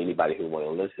preferably anybody who want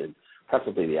to listen,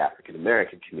 preferably the African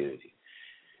American community.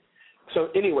 So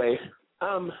anyway,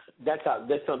 that's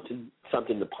something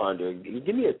to ponder.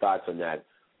 Give me your thoughts on that.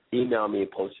 Email me,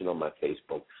 post it on my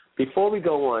Facebook. Before we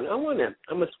go on, I'm gonna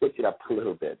switch it up a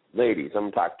little bit. Ladies, I'm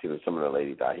gonna talk to some of the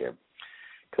ladies out here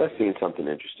because I've seen something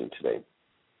interesting today.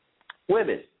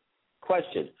 Women,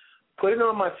 question. Put it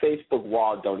on my Facebook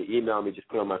wall. Don't email me. Just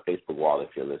put it on my Facebook wall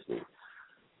if you're listening.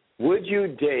 Would you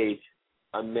date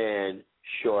a man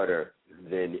shorter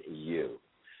than you?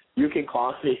 You can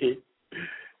call me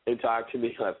and talk to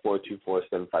me at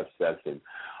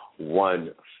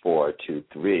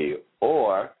 424-757-1423,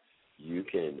 or you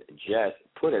can just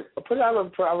put it on.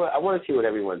 I want to see what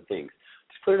everyone thinks.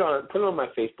 Just put it on my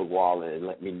Facebook wall and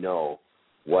let me know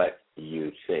what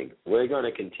you think. We're going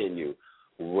to continue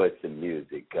with the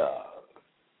music of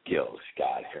Gil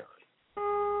Scott-Heron.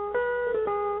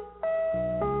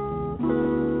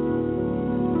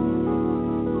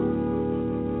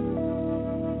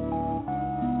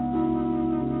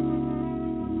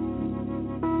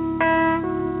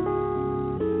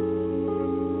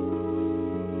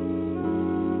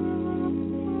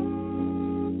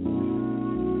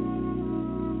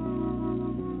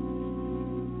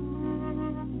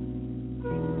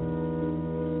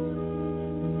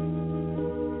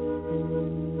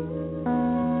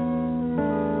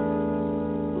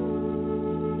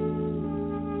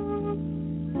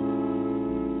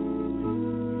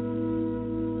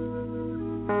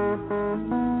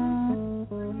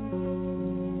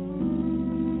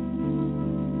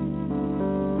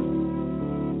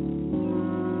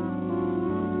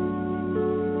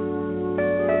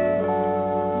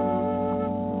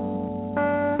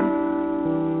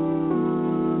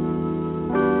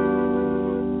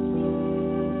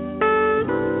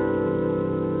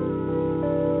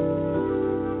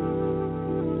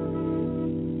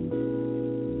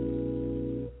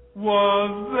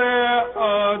 Was there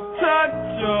a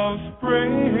touch of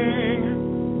spring?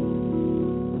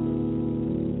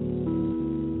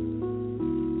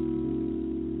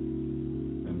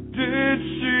 And did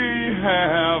she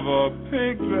have a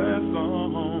pink dress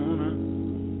on?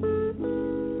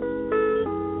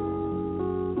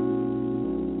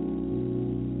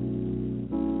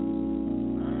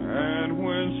 And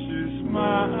when she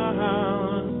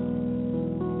smiled,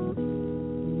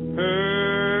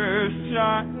 her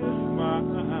shy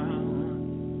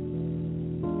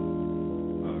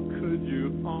could you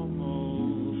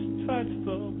almost touch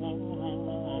the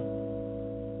wall?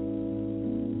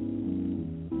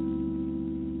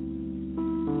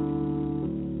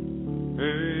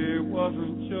 Hey,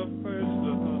 wasn't your first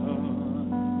love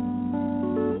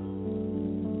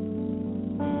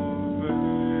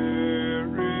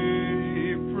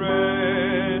very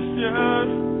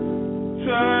precious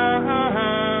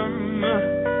time?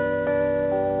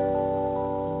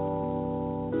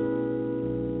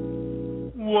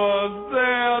 Was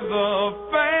there the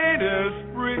faintest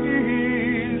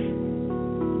breeze?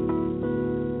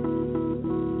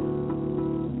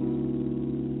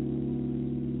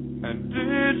 And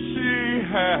did she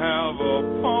have a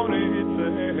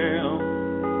ponytail?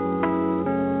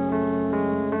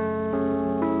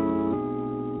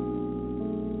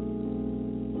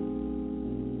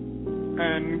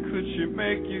 And could she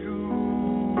make you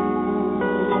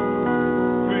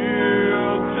feel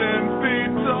 10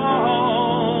 feet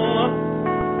tall?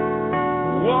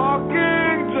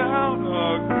 Walking down a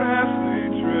grassy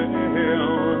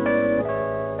trail.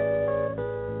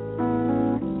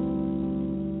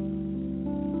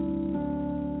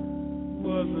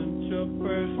 Wasn't your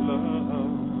first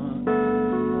love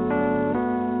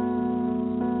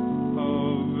a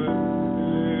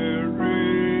very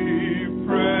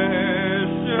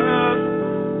precious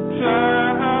time?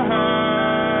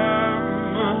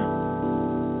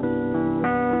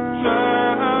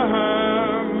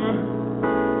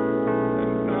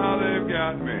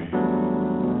 Me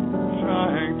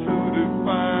trying to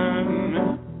define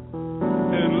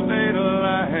in later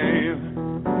life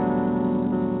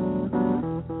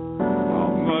how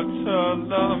much her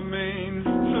love means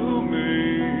to me.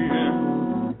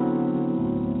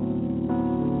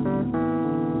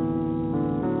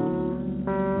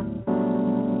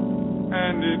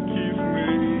 And it keeps me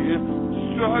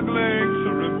struggling to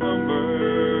remember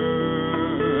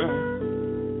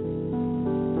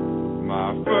my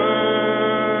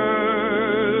first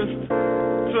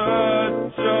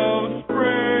touch of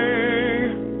spring.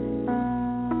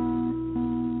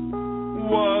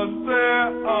 Was there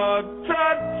a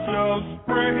touch of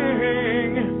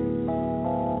spring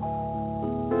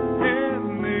in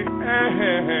the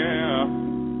air?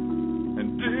 And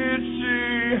did she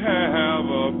have a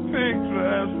pink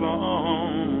dress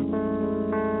on?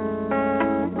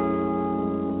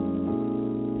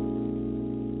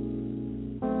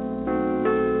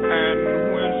 And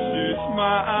when she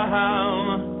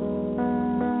smiled,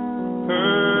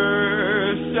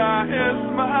 her shy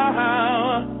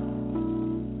smile,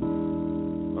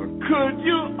 could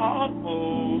you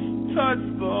almost touch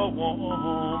the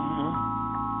warm?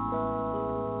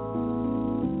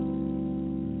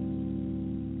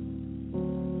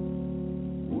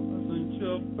 Wasn't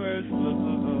your first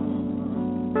love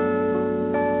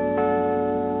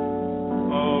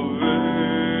a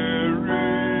very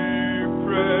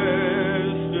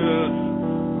precious,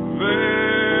 very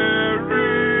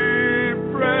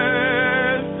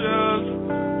precious,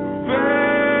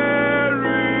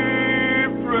 very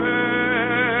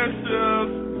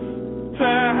precious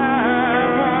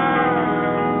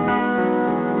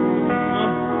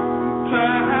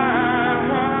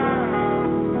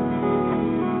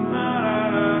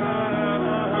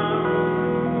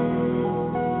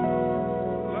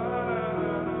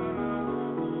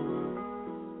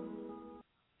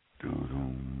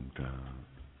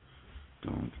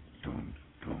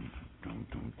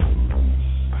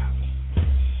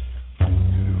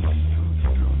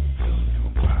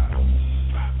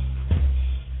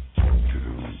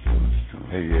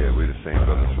Hey, yeah, we're the same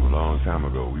brothers from a long time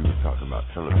ago. We were talking about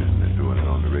television and doing it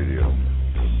on the radio.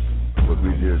 What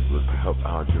we did was to help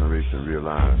our generation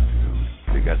realize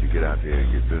they got to get out there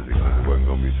and get busy because it wasn't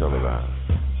going to be televised.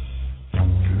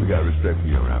 We got respect for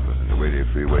young rappers and the way they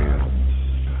freewaying.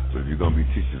 But if you're going to be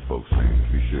teaching folks things,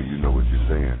 be sure you know what you're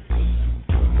saying.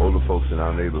 Older folks in our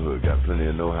neighborhood got plenty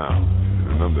of know-how.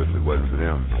 Remember, if it wasn't for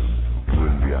them, you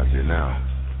wouldn't be out there now.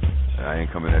 And I ain't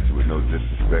coming at you with no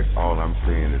disrespect. All I'm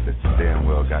saying is that you damn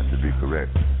well got to be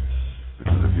correct.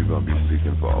 Because if you're going to be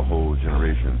speaking for a whole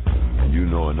generation, and you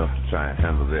know enough to try and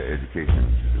handle their education,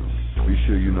 be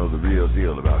sure you know the real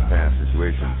deal about past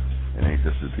situations and ain't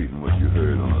just repeating what you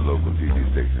heard on a local TV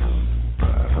station.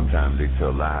 Sometimes they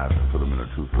tell lies and put them in a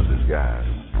truthful disguise.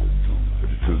 But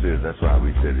the truth is, that's why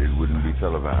we said it wouldn't be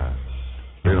televised.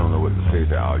 They don't know what to say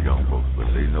to our young folks, but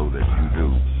they know that you do.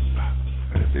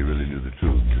 And if they really knew the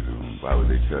truth, why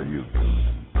would they tell you?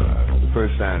 The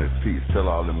first sign is peace. Tell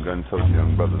all them gun-toting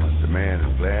young brothers that the man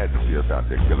is glad to see us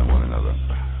out there killing one another.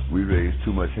 We raised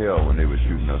too much hell when they were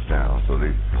shooting us down, so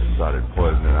they started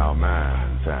poisoning our minds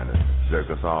and trying to jerk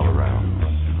us all around.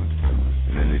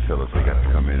 And then they tell us they got to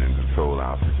come in and control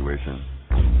our situation.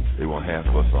 They want half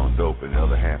of us on dope and the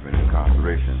other half in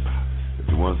incarceration. If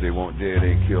the ones they want dead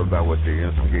ain't killed by what they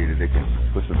instigated, they can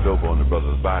put some dope on the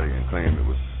brother's body and claim it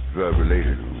was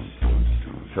drug-related.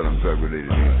 Tell them drug-related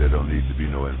means there don't need to be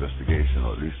no investigation,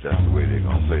 or at least that's the way they're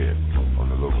going to play it on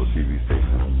the local TV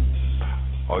station.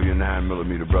 All your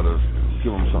 9mm brothers,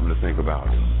 give them something to think about.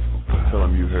 Tell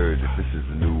them you heard that this is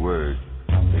the new word.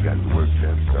 They got to work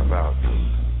that stuff out.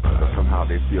 But somehow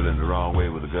they feeling the wrong way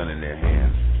with a gun in their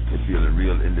hands. They feeling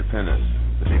real independent,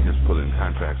 but they just pulling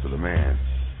contracts with a man.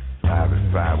 5 and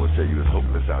 5 will tell you it's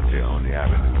hopeless out there on the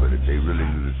avenue, but if they really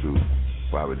knew the truth,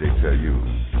 why would they tell you?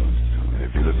 And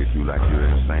if they look at you like you're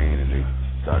insane and they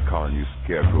start calling you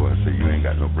scarecrow and say you ain't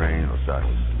got no brain, or start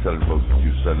telling folks that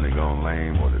you suddenly gone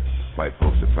lame, or that white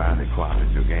folks have finally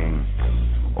co-opted your game,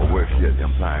 or worse yet,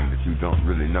 implying that you don't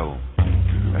really know.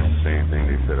 That's the same thing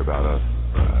they said about us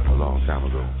a long time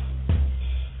ago.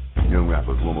 Young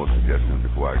rappers, one more suggestion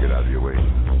before I get out of your way.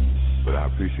 But I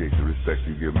appreciate the respect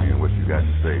you give me and what you got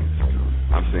to say.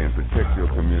 I'm saying protect your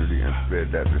community and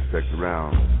spread that respect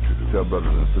around. Tell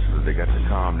brothers and sisters they got to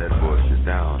calm that bullshit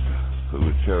down. Because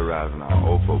we're terrorizing our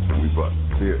old folks and we brought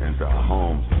fear into our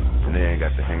homes. And they ain't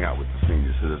got to hang out with the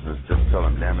senior citizens. Just tell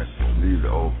them, damn it, leave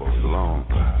the old folks alone.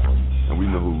 And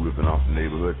we know who's ripping off the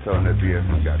neighborhood. Tell them that BS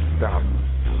has got to stop.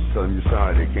 Tell them you're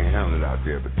sorry they can't handle it out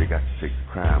there, but they got to take the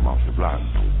crime off the block.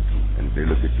 And if they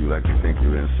look at you like they think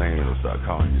you're insane, or start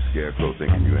calling you scarecrow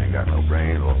thinking you ain't got no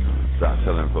brain, or start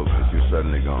telling folks that you're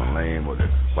suddenly gone lame, or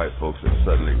that white folks have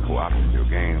suddenly co-opted your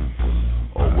game,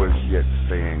 or worse yet,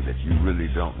 saying that you really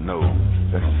don't know.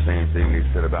 That's the same thing they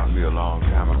said about me a long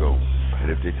time ago.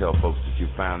 And if they tell folks that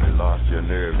you finally lost your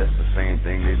nerve, that's the same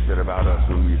thing they said about us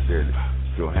when we said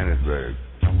Johannesburg.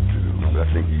 But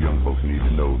I think you young folks need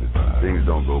to know that things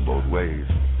don't go both ways.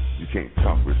 You can't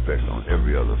talk respect on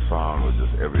every other song or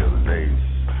just every other day.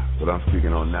 What I'm speaking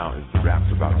on now is the raps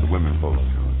about the women folks.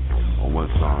 On one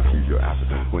song, she's your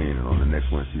African queen, and on the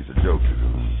next one, she's a joke.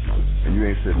 And you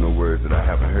ain't said no words that I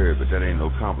haven't heard, but that ain't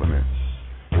no compliment.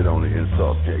 It only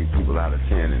insults 8 people out of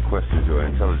 10 and questions your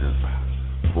intelligence.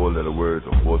 4-letter words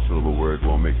or 4-syllable words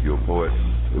won't make you a poet.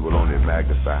 It will only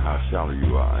magnify how shallow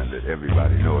you are and let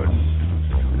everybody know it.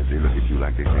 And if they look at you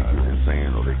like they think you're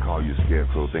insane, or they call you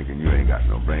scarecrow thinking you ain't got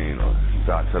no brain, or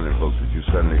start telling folks that you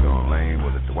suddenly gone lame,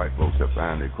 or that the white folks have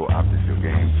finally co-opted your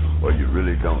game, or you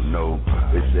really don't know,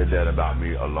 they said that about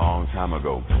me a long time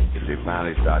ago. If they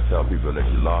finally start telling people that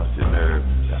you lost your nerve,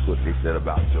 that's what they said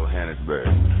about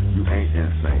Johannesburg. You ain't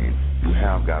insane. You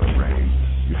have got a brain.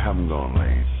 You haven't gone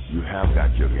lame. You have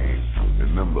got your game.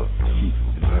 Remember, keep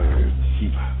the nerve.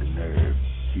 Keep the nerve.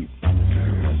 Keep the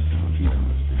nerve. Keep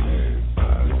the nerve.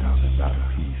 We're talking about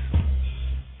peace.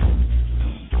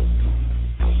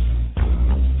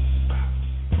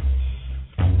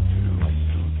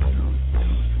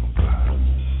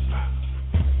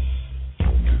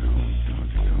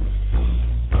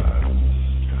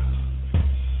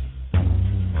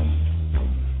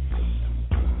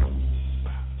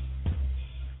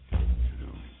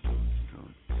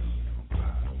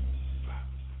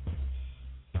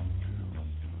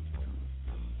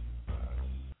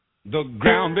 The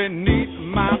ground beneath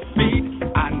my feet,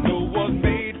 I know was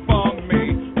made for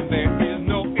me. There is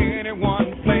no any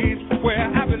one place where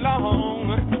I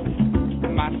belong.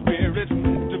 My spirit's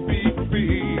meant to be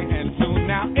free, and soon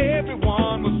now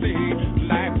everyone will see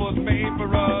life was made for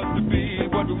us to be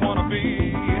what we want to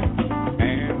be.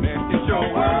 And then it's your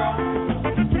world.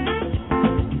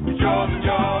 It's yours and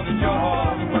yours and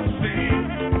yours and what you see.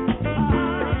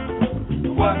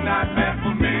 What's not meant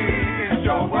for me is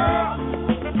your world.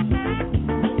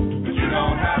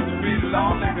 Don't have to be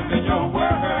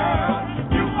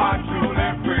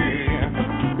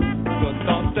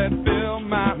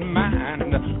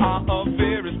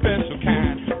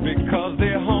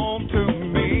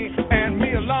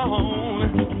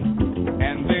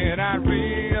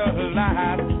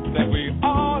realize that we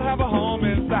all have a home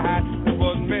inside. It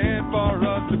was meant for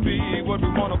us to be what we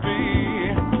want to be.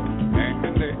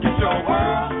 And it's your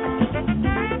world.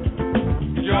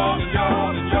 Yours and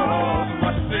yours and yours and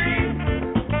what you see.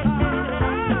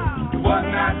 Was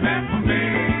not meant for me.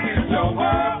 It's your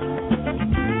world.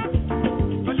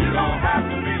 But you don't have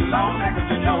to be lonely,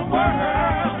 'cause in your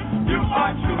world you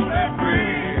are truly free.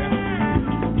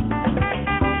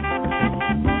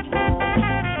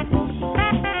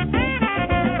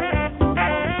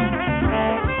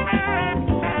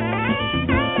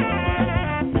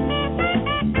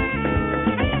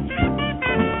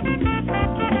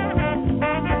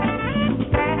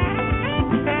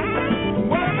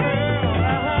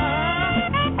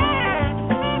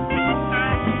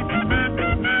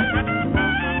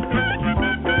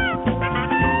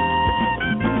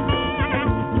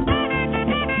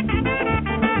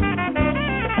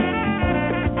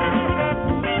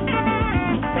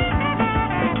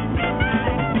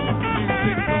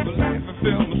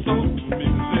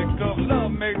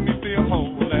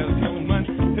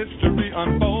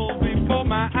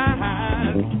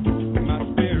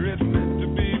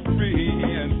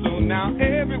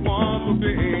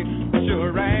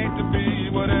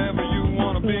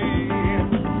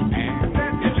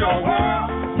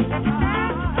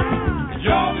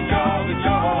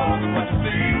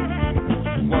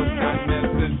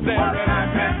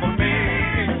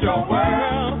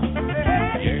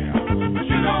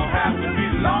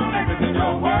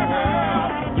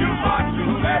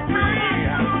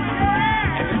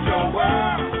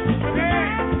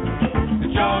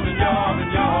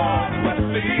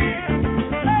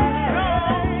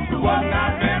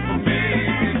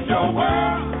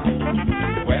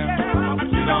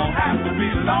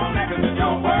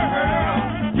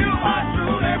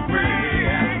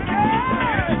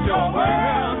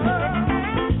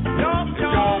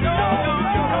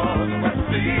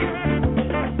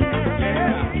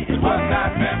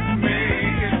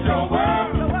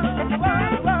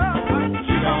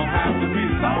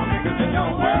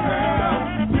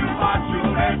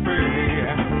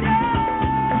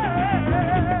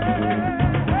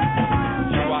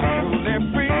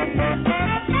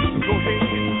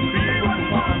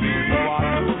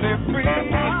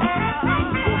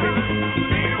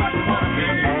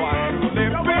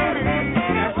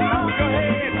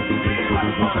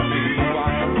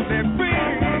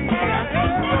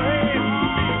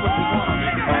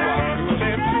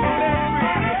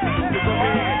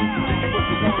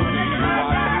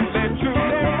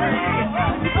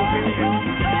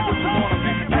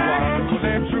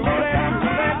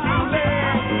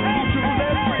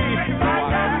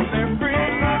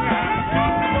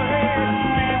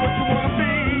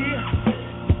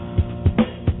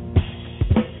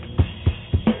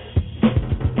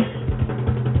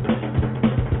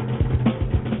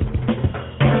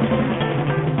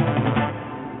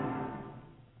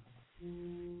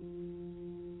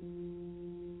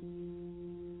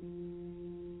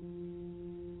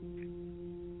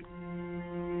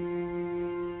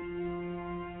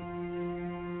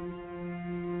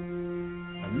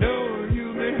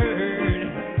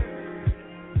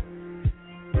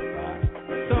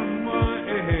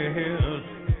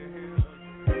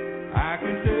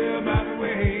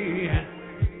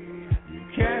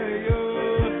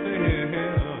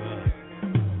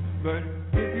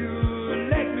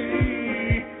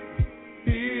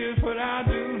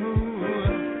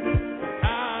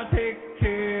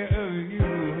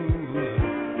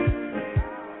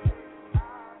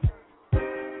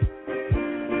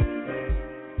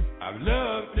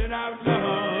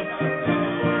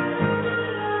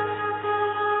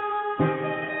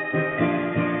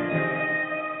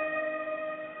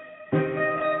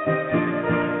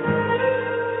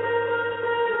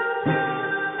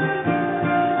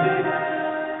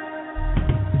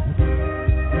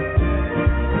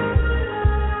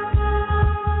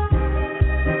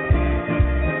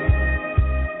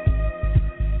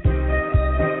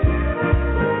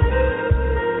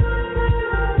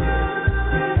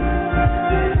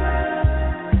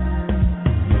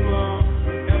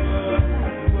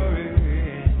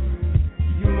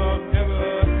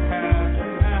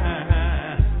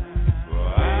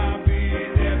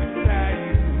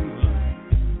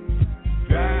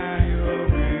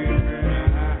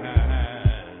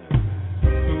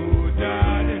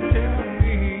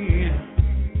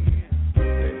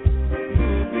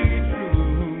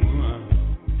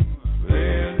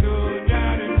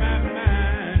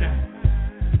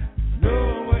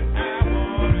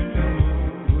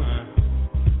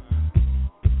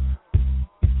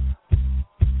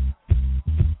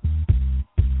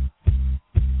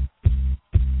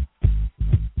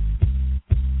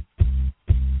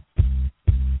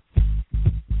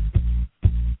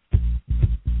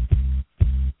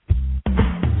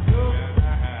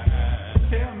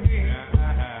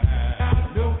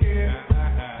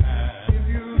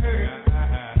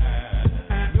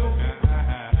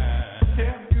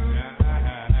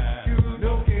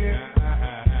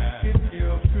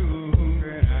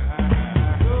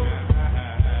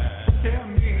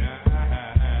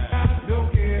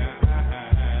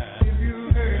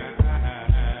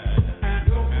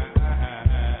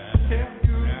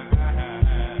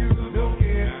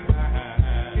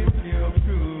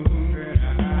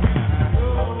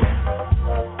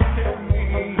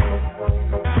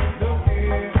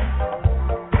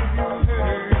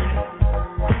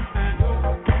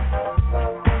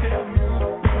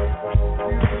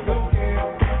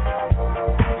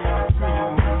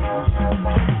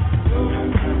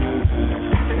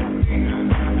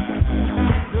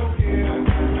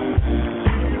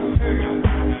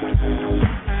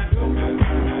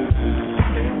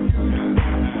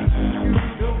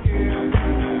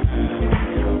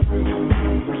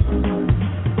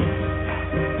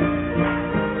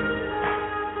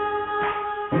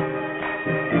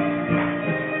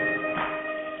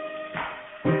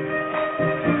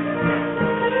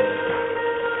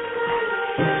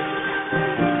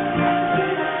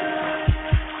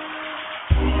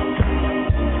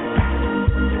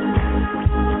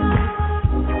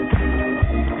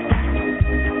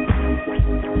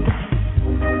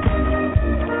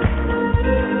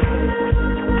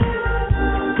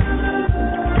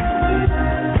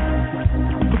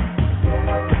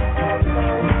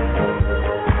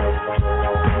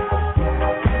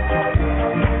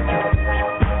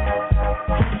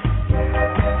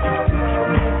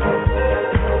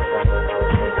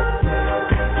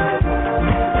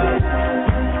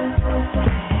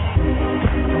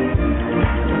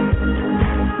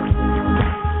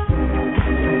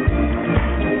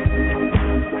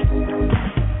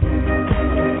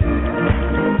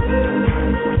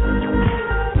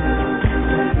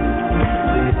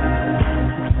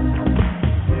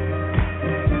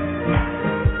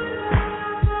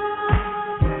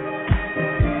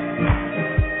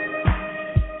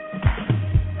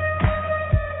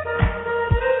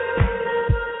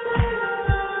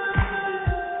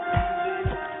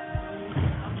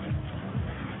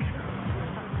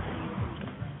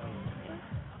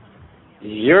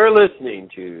 You're listening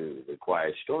to The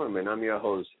Quiet Storm, and I'm your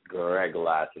host, Greg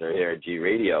Lassiter, here at G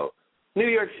Radio, New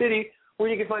York City, where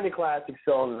you can find the classic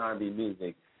soul and R&B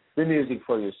music, the music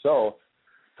for your soul.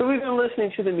 So we've been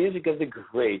listening to the music of the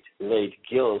great late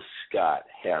Gil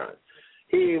Scott-Heron.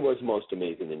 He was the most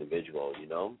amazing individual, you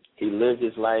know. He lived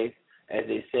his life. As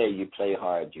they say, you play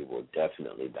hard, you will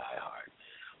definitely die hard.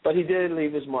 But he did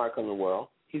leave his mark on the world.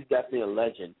 He's definitely a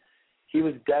legend. He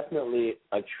was definitely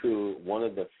a true one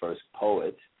of the first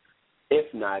poets,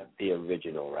 if not the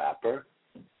original rapper.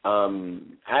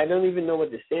 I don't even know what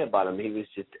to say about him. He was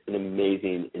just an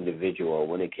amazing individual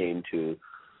when it came to,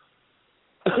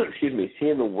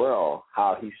 seeing the world,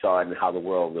 how he saw it and how the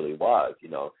world really was. You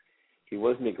know, he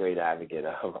wasn't a great advocate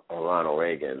of Ronald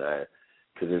Reagan,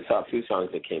 because there's a few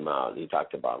songs that came out, and he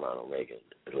talked about Ronald Reagan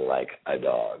like a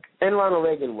dog. And Ronald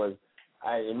Reagan was,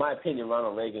 in my opinion,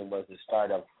 Ronald Reagan was the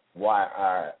start of why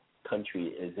our country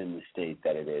is in the state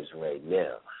that it is right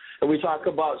now. And we talk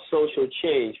about social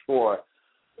change for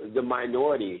the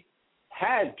minority.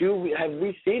 Have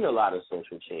we seen a lot of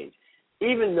social change?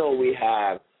 Even though we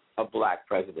have a black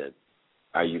president,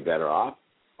 are you better off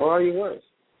or are you worse?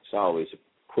 It's always a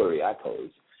query I pose.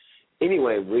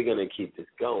 Anyway, we're going to keep this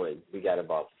going. We got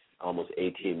about almost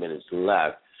 18 minutes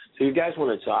left. So you guys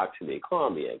want to talk to me, call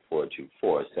me at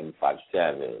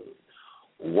 424-757-1423.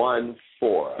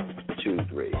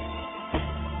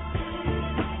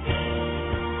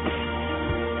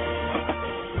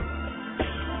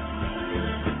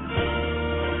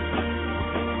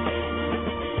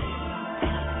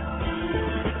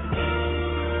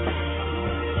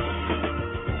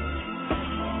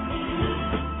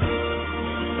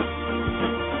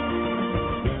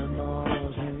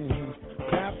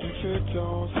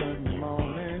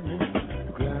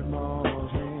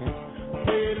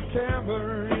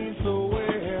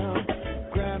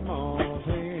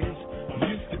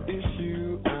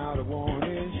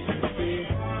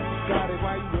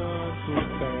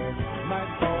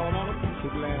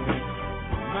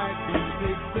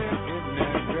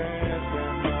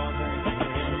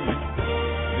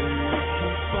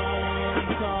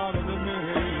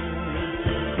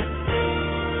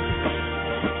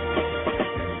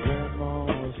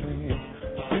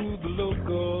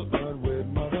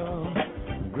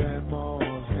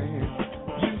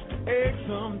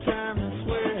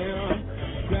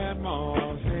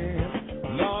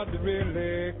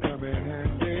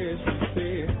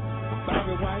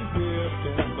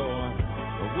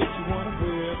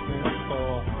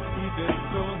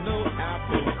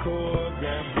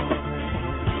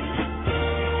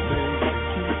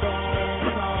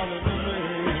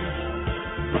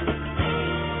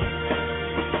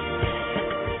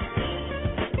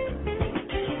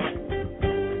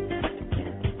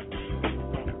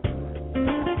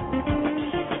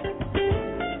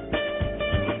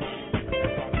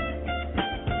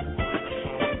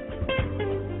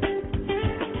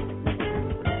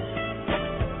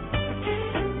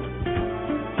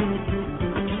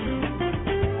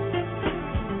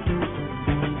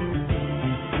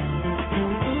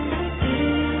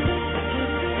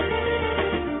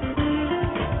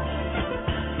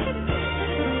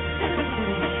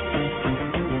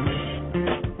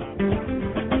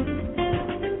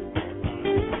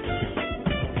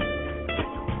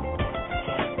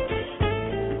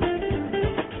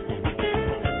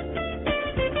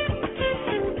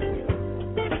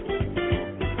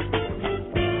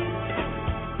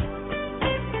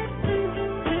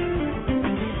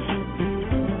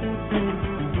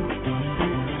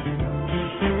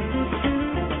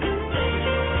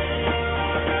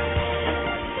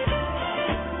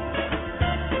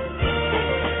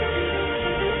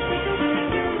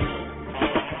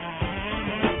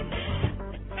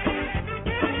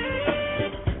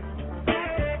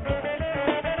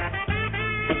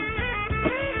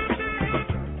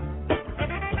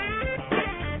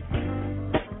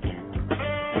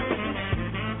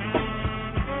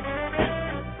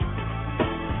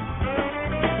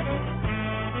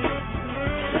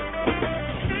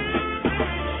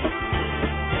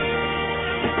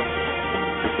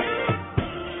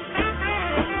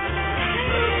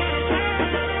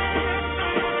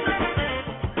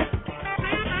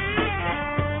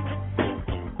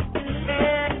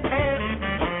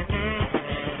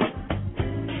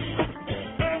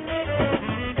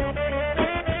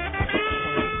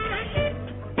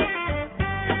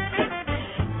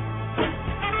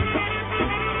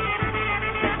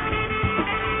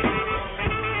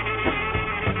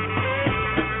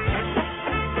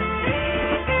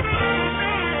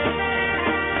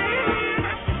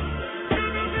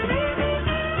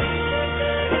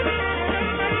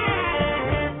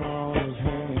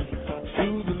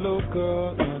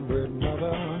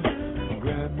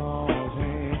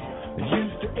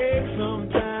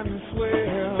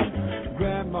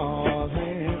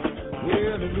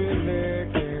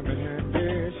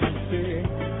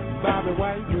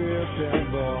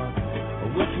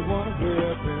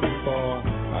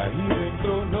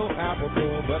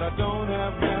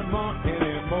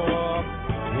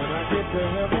 get to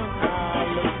heaven, I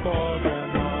look for their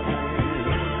morning.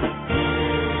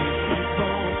 Keep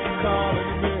on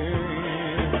calling me.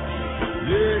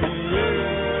 Yeah,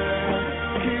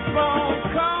 yeah. Keep on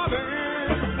calling,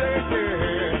 say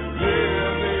yeah.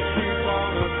 Yeah, they keep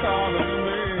on calling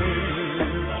me.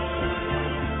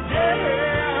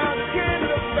 Yeah, can't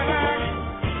look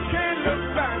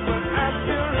back, but I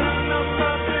still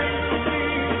remember things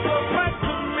mean so much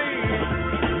to me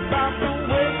about the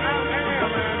way I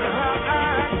am and how I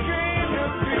came to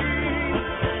be.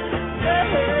 Yeah,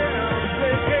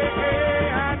 say, hey,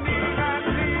 I need.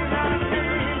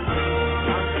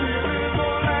 I'm feeling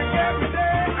more like every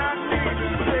day I need to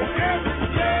say every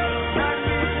day. I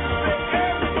need to say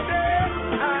every day.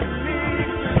 I need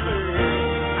to say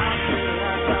I feel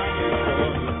like I'm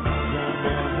becoming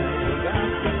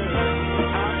grandma.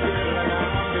 I feel like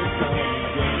I'm becoming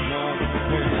grandma.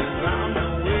 I'm the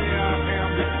way I am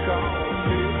because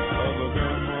of a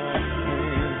grandma.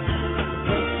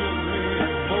 Touching me,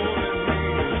 holding me,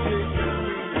 shaking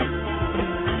me.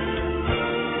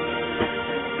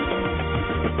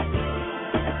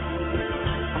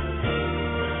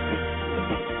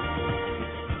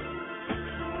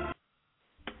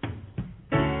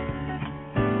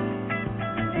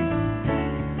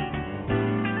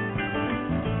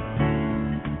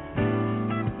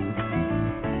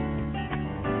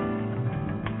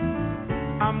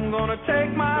 I'm gonna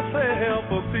take myself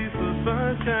a piece of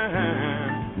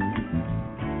sunshine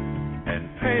and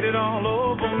paint it all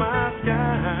over my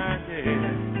sky,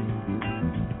 yeah.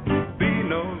 Be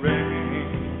no rain.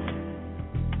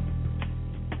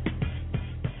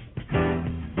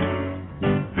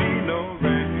 Be no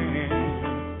rain.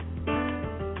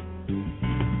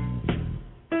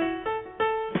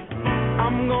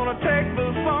 I'm gonna take the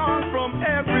song from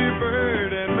every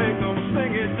bird and make them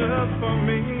sing it just for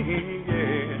me, yeah.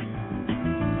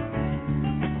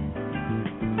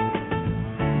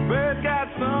 Birds got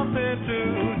something to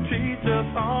teach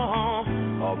us all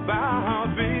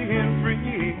about being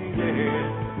free, yeah.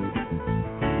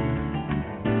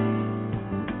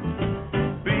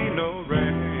 Be no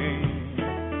rain.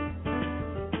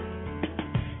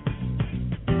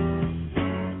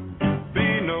 Be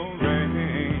no rain.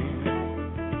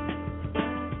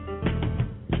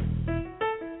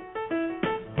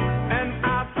 And I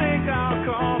think I'll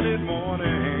call it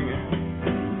morning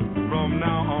from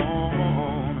now on.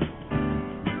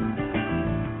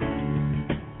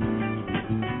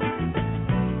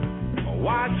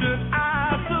 Why should I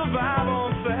survive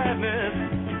on sadness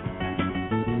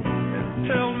and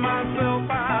tell myself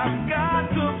I've got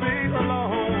to be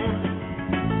alone?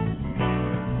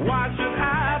 Why should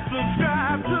I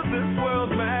subscribe to this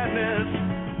world's madness,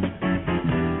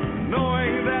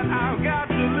 knowing that I've got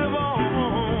to live on?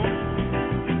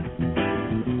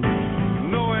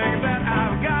 Knowing that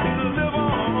I've got to live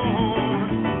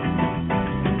on.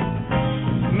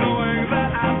 Knowing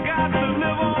that I've got to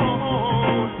live on.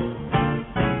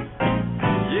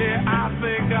 Yeah, I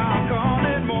think I'll call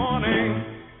it morning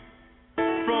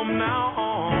from now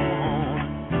on.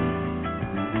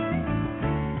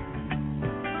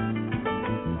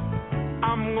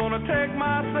 I'm gonna take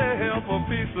myself a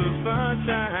piece of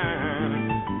sunshine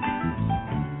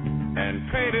and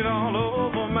paint it all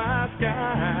over my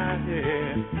sky,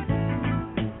 yeah.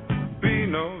 Be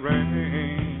no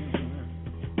rain.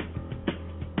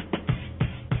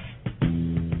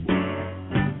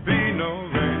 Be no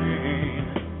rain.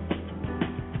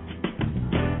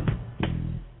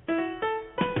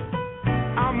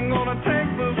 I'm gonna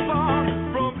take the song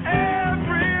from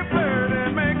every bird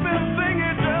and make them sing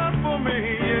it just for me,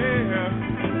 yeah.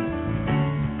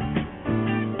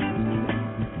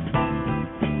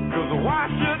 'Cause why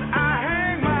should I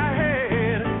hang my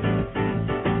head?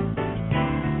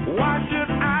 Why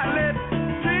should I let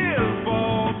tears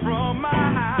fall from my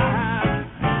eyes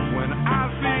when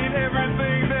I've seen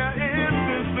everything there is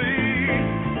to see?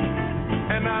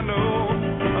 And I know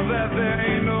that there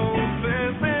ain't no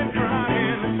sense in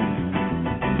crying.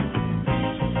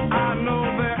 I know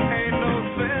there ain't no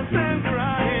sense in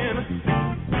crying.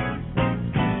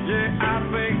 Yeah, I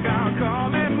think I'll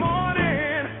call it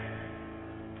morning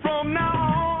from now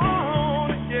on,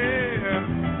 yeah.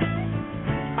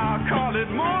 I'll call it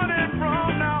morning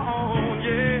from now on,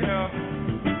 yeah.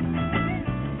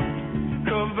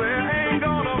 'Cause there ain't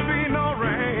gonna be no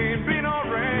rain, be no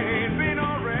rain, be no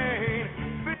rain,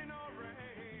 be no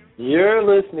rain. You're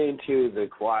listening to The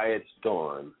Quiet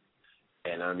Storm,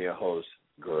 and I'm your host,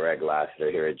 Greg Lassiter,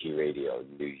 here at G Radio,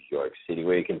 New York City,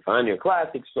 where you can find your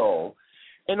classic soul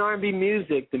and R&B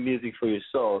music, the music for your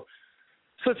soul.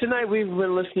 So tonight we've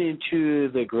been listening to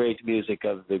the great music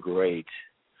of the great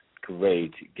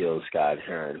great Gil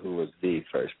Scott-Heron, who was the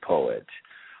first poet,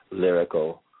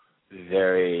 lyrical,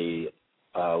 very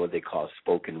what they call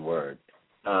spoken word.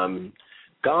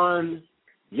 Gone,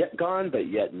 but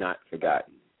yet not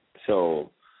forgotten. So,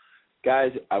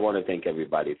 guys, I want to thank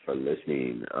everybody for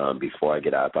listening. Before I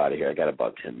get out of here, I got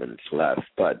about 10 minutes left,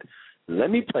 but let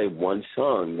me play one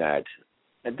song that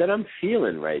I'm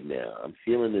feeling right now. I'm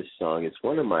feeling this song. It's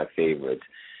one of my favorites,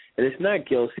 and it's not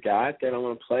Gil Scott that I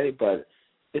want to play, but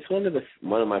it's one of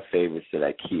my favorites that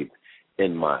I keep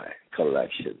in my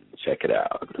collection. Check it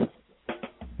out.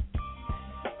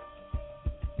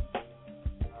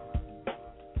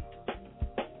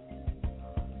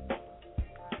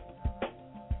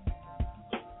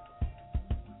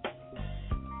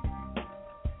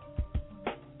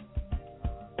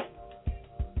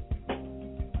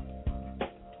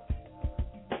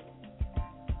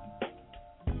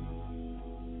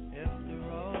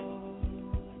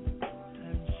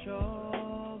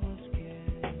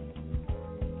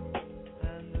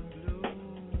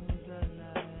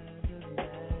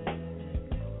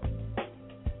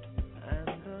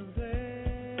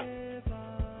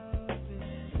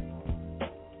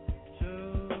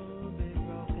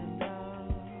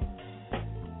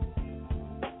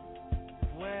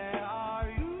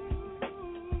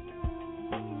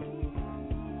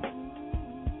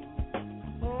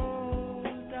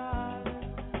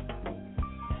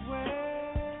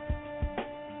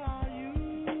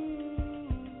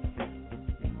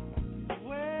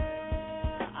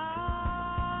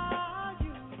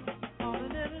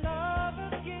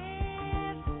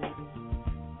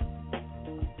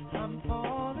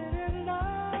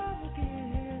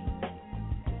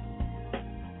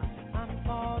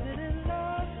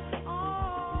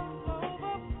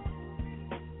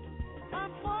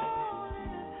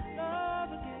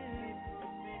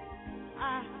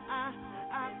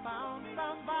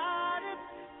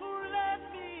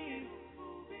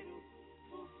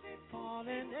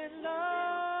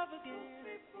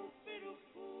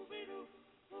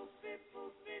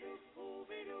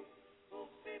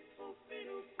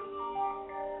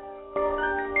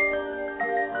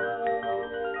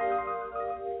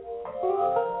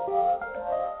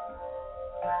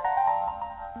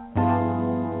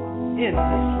 In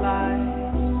this life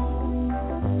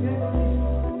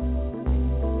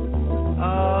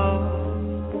of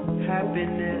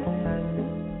happiness and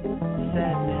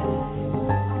sadness,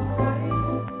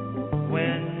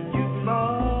 when you've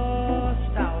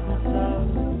lost out of love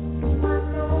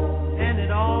and it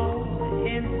all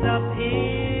ends up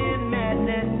in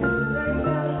madness,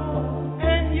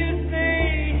 and you say,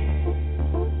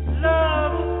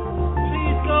 love,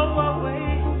 please go away,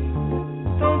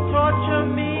 don't torture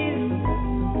me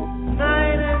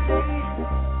night and day,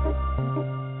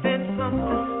 then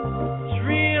something's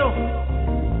real,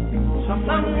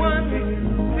 someone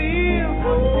real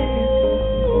comes in.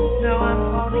 Now I'm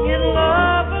falling in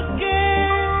love again.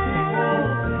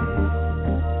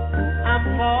 I'm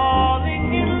falling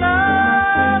in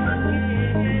love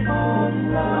again.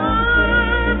 I'm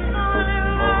falling in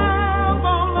love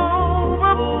all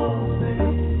over.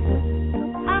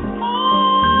 I'm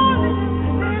falling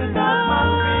in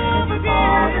love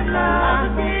again.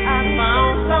 I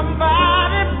found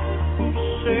somebody who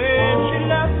said she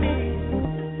loved me.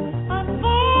 I'm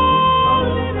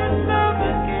falling in love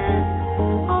again.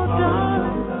 Oh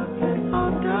darling, yeah.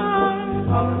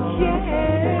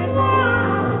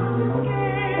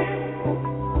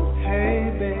 Hey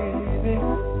baby,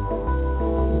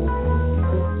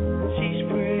 she's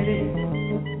pretty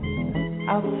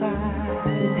outside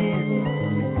and in.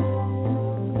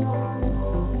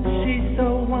 She's so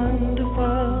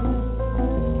wonderful.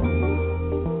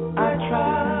 I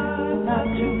try not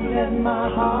to let my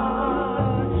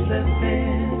heart slip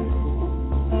in.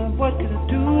 What could I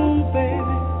do,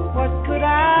 baby? What could I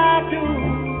do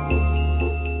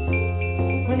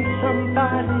when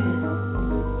somebody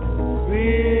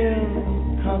real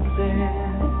comes in?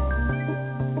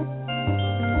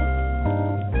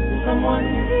 Someone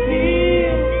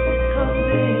real comes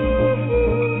in.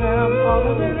 Now I'm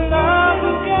falling in love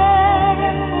again.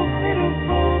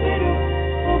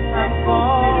 I'm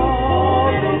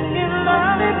falling in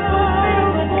love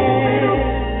again.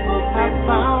 I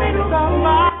found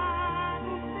somebody.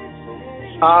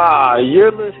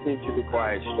 You're listening to The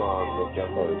Quiet Storm with your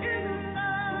host,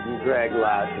 Greg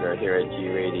Lassiter, here at G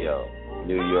Radio,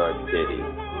 New York City,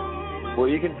 where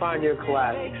you can find your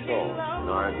classic soul and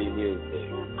R&B music,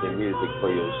 the music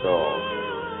for your soul.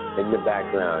 In the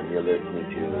background, you're listening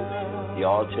to the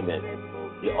ultimate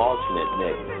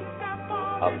mix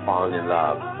of Falling in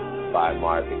Love by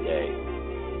Marvin Gaye.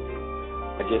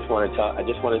 I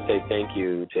just want to say thank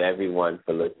you to everyone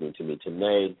for listening to me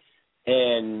tonight,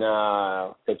 and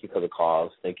thank you for the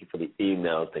calls, thank you for the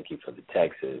emails, thank you for the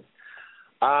texts.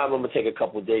 I'm going to take a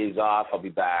couple of days off. I'll be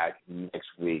back next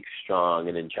week, strong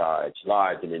and in charge,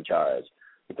 large and in charge,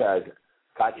 because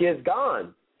Katya's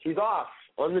gone. She's off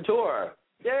on the tour.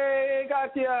 Yay,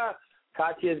 Katya!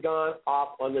 Katya's gone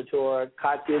off on the tour.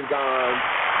 Katya's gone.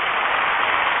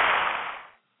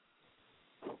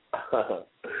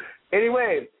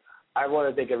 Anyway, I want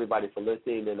to thank everybody for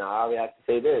listening, and I only have to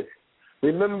say this.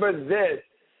 Remember this.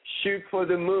 Shoot for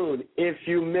the moon. If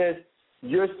you miss,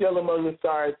 you're still among the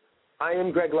stars. I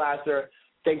am Greg Lasser.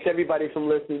 Thanks, everybody, for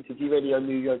listening to G-Radio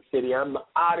New York City. I'm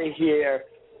out of here.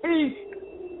 Peace.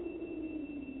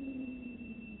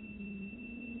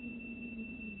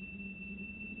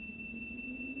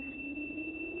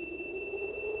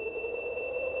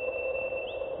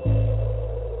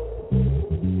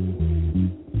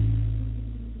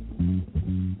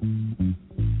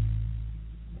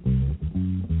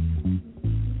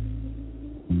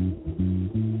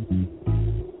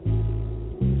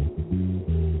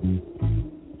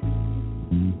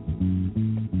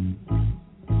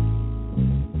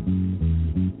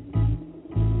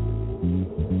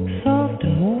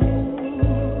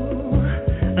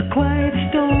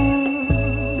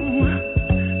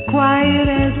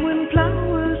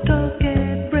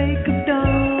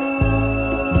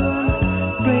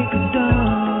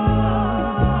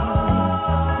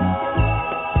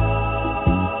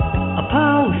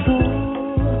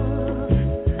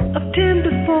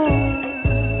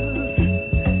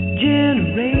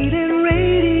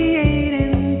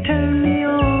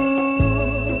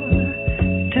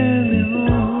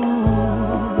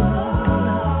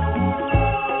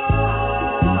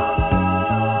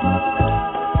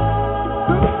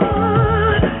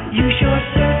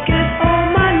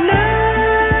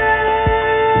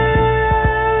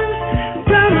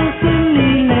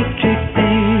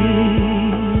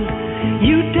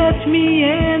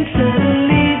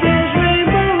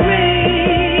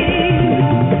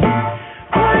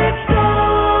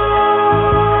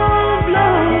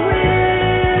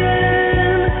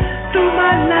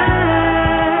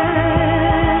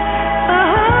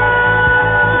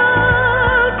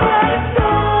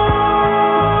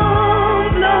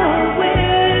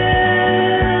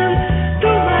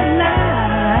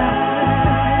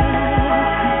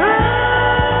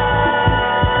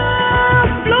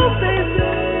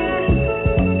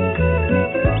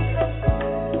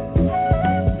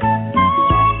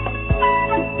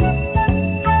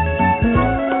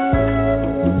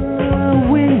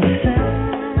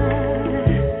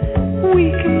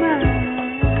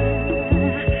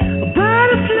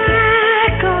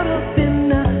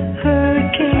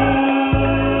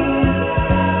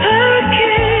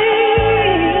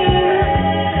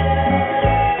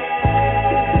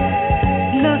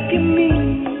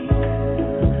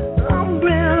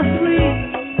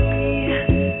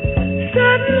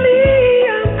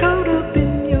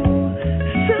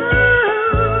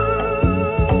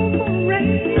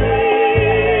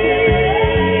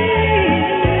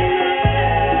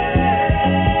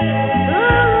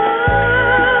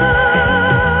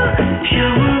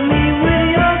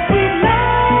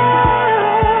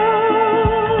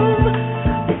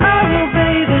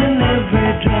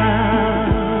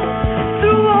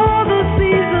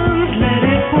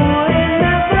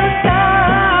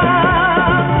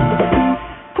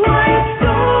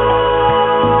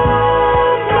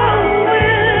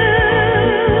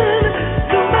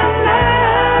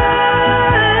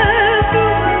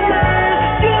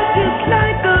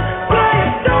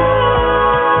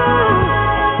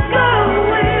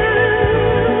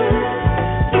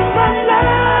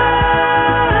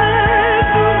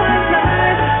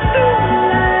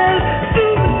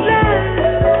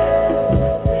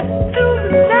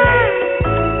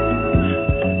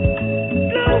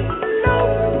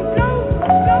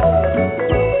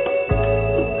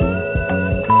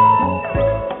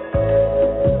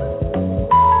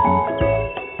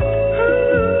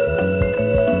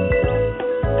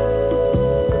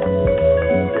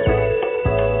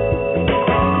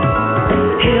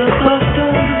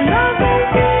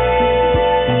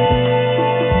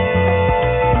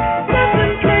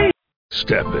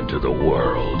 Step into the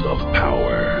world of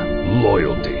power,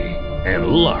 loyalty, and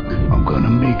luck. I'm gonna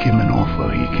make him an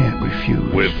offer he can't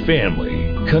refuse. With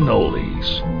family,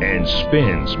 cannolis, and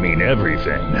spins mean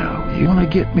everything. Now, you wanna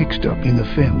get mixed up in the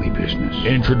family business.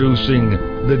 Introducing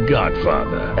The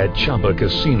Godfather at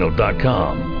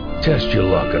ChumbaCasino.com. Test your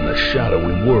luck in the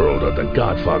shadowy world of The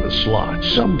Godfather slot.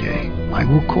 Someday, I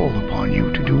will call upon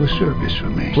you to do a service for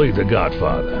me. Play The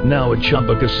Godfather, now at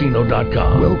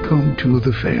ChumbaCasino.com. Welcome to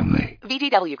the family.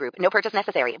 VGW Group. No purchase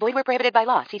necessary. Void where prohibited by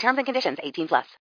law. See terms and conditions. 18+.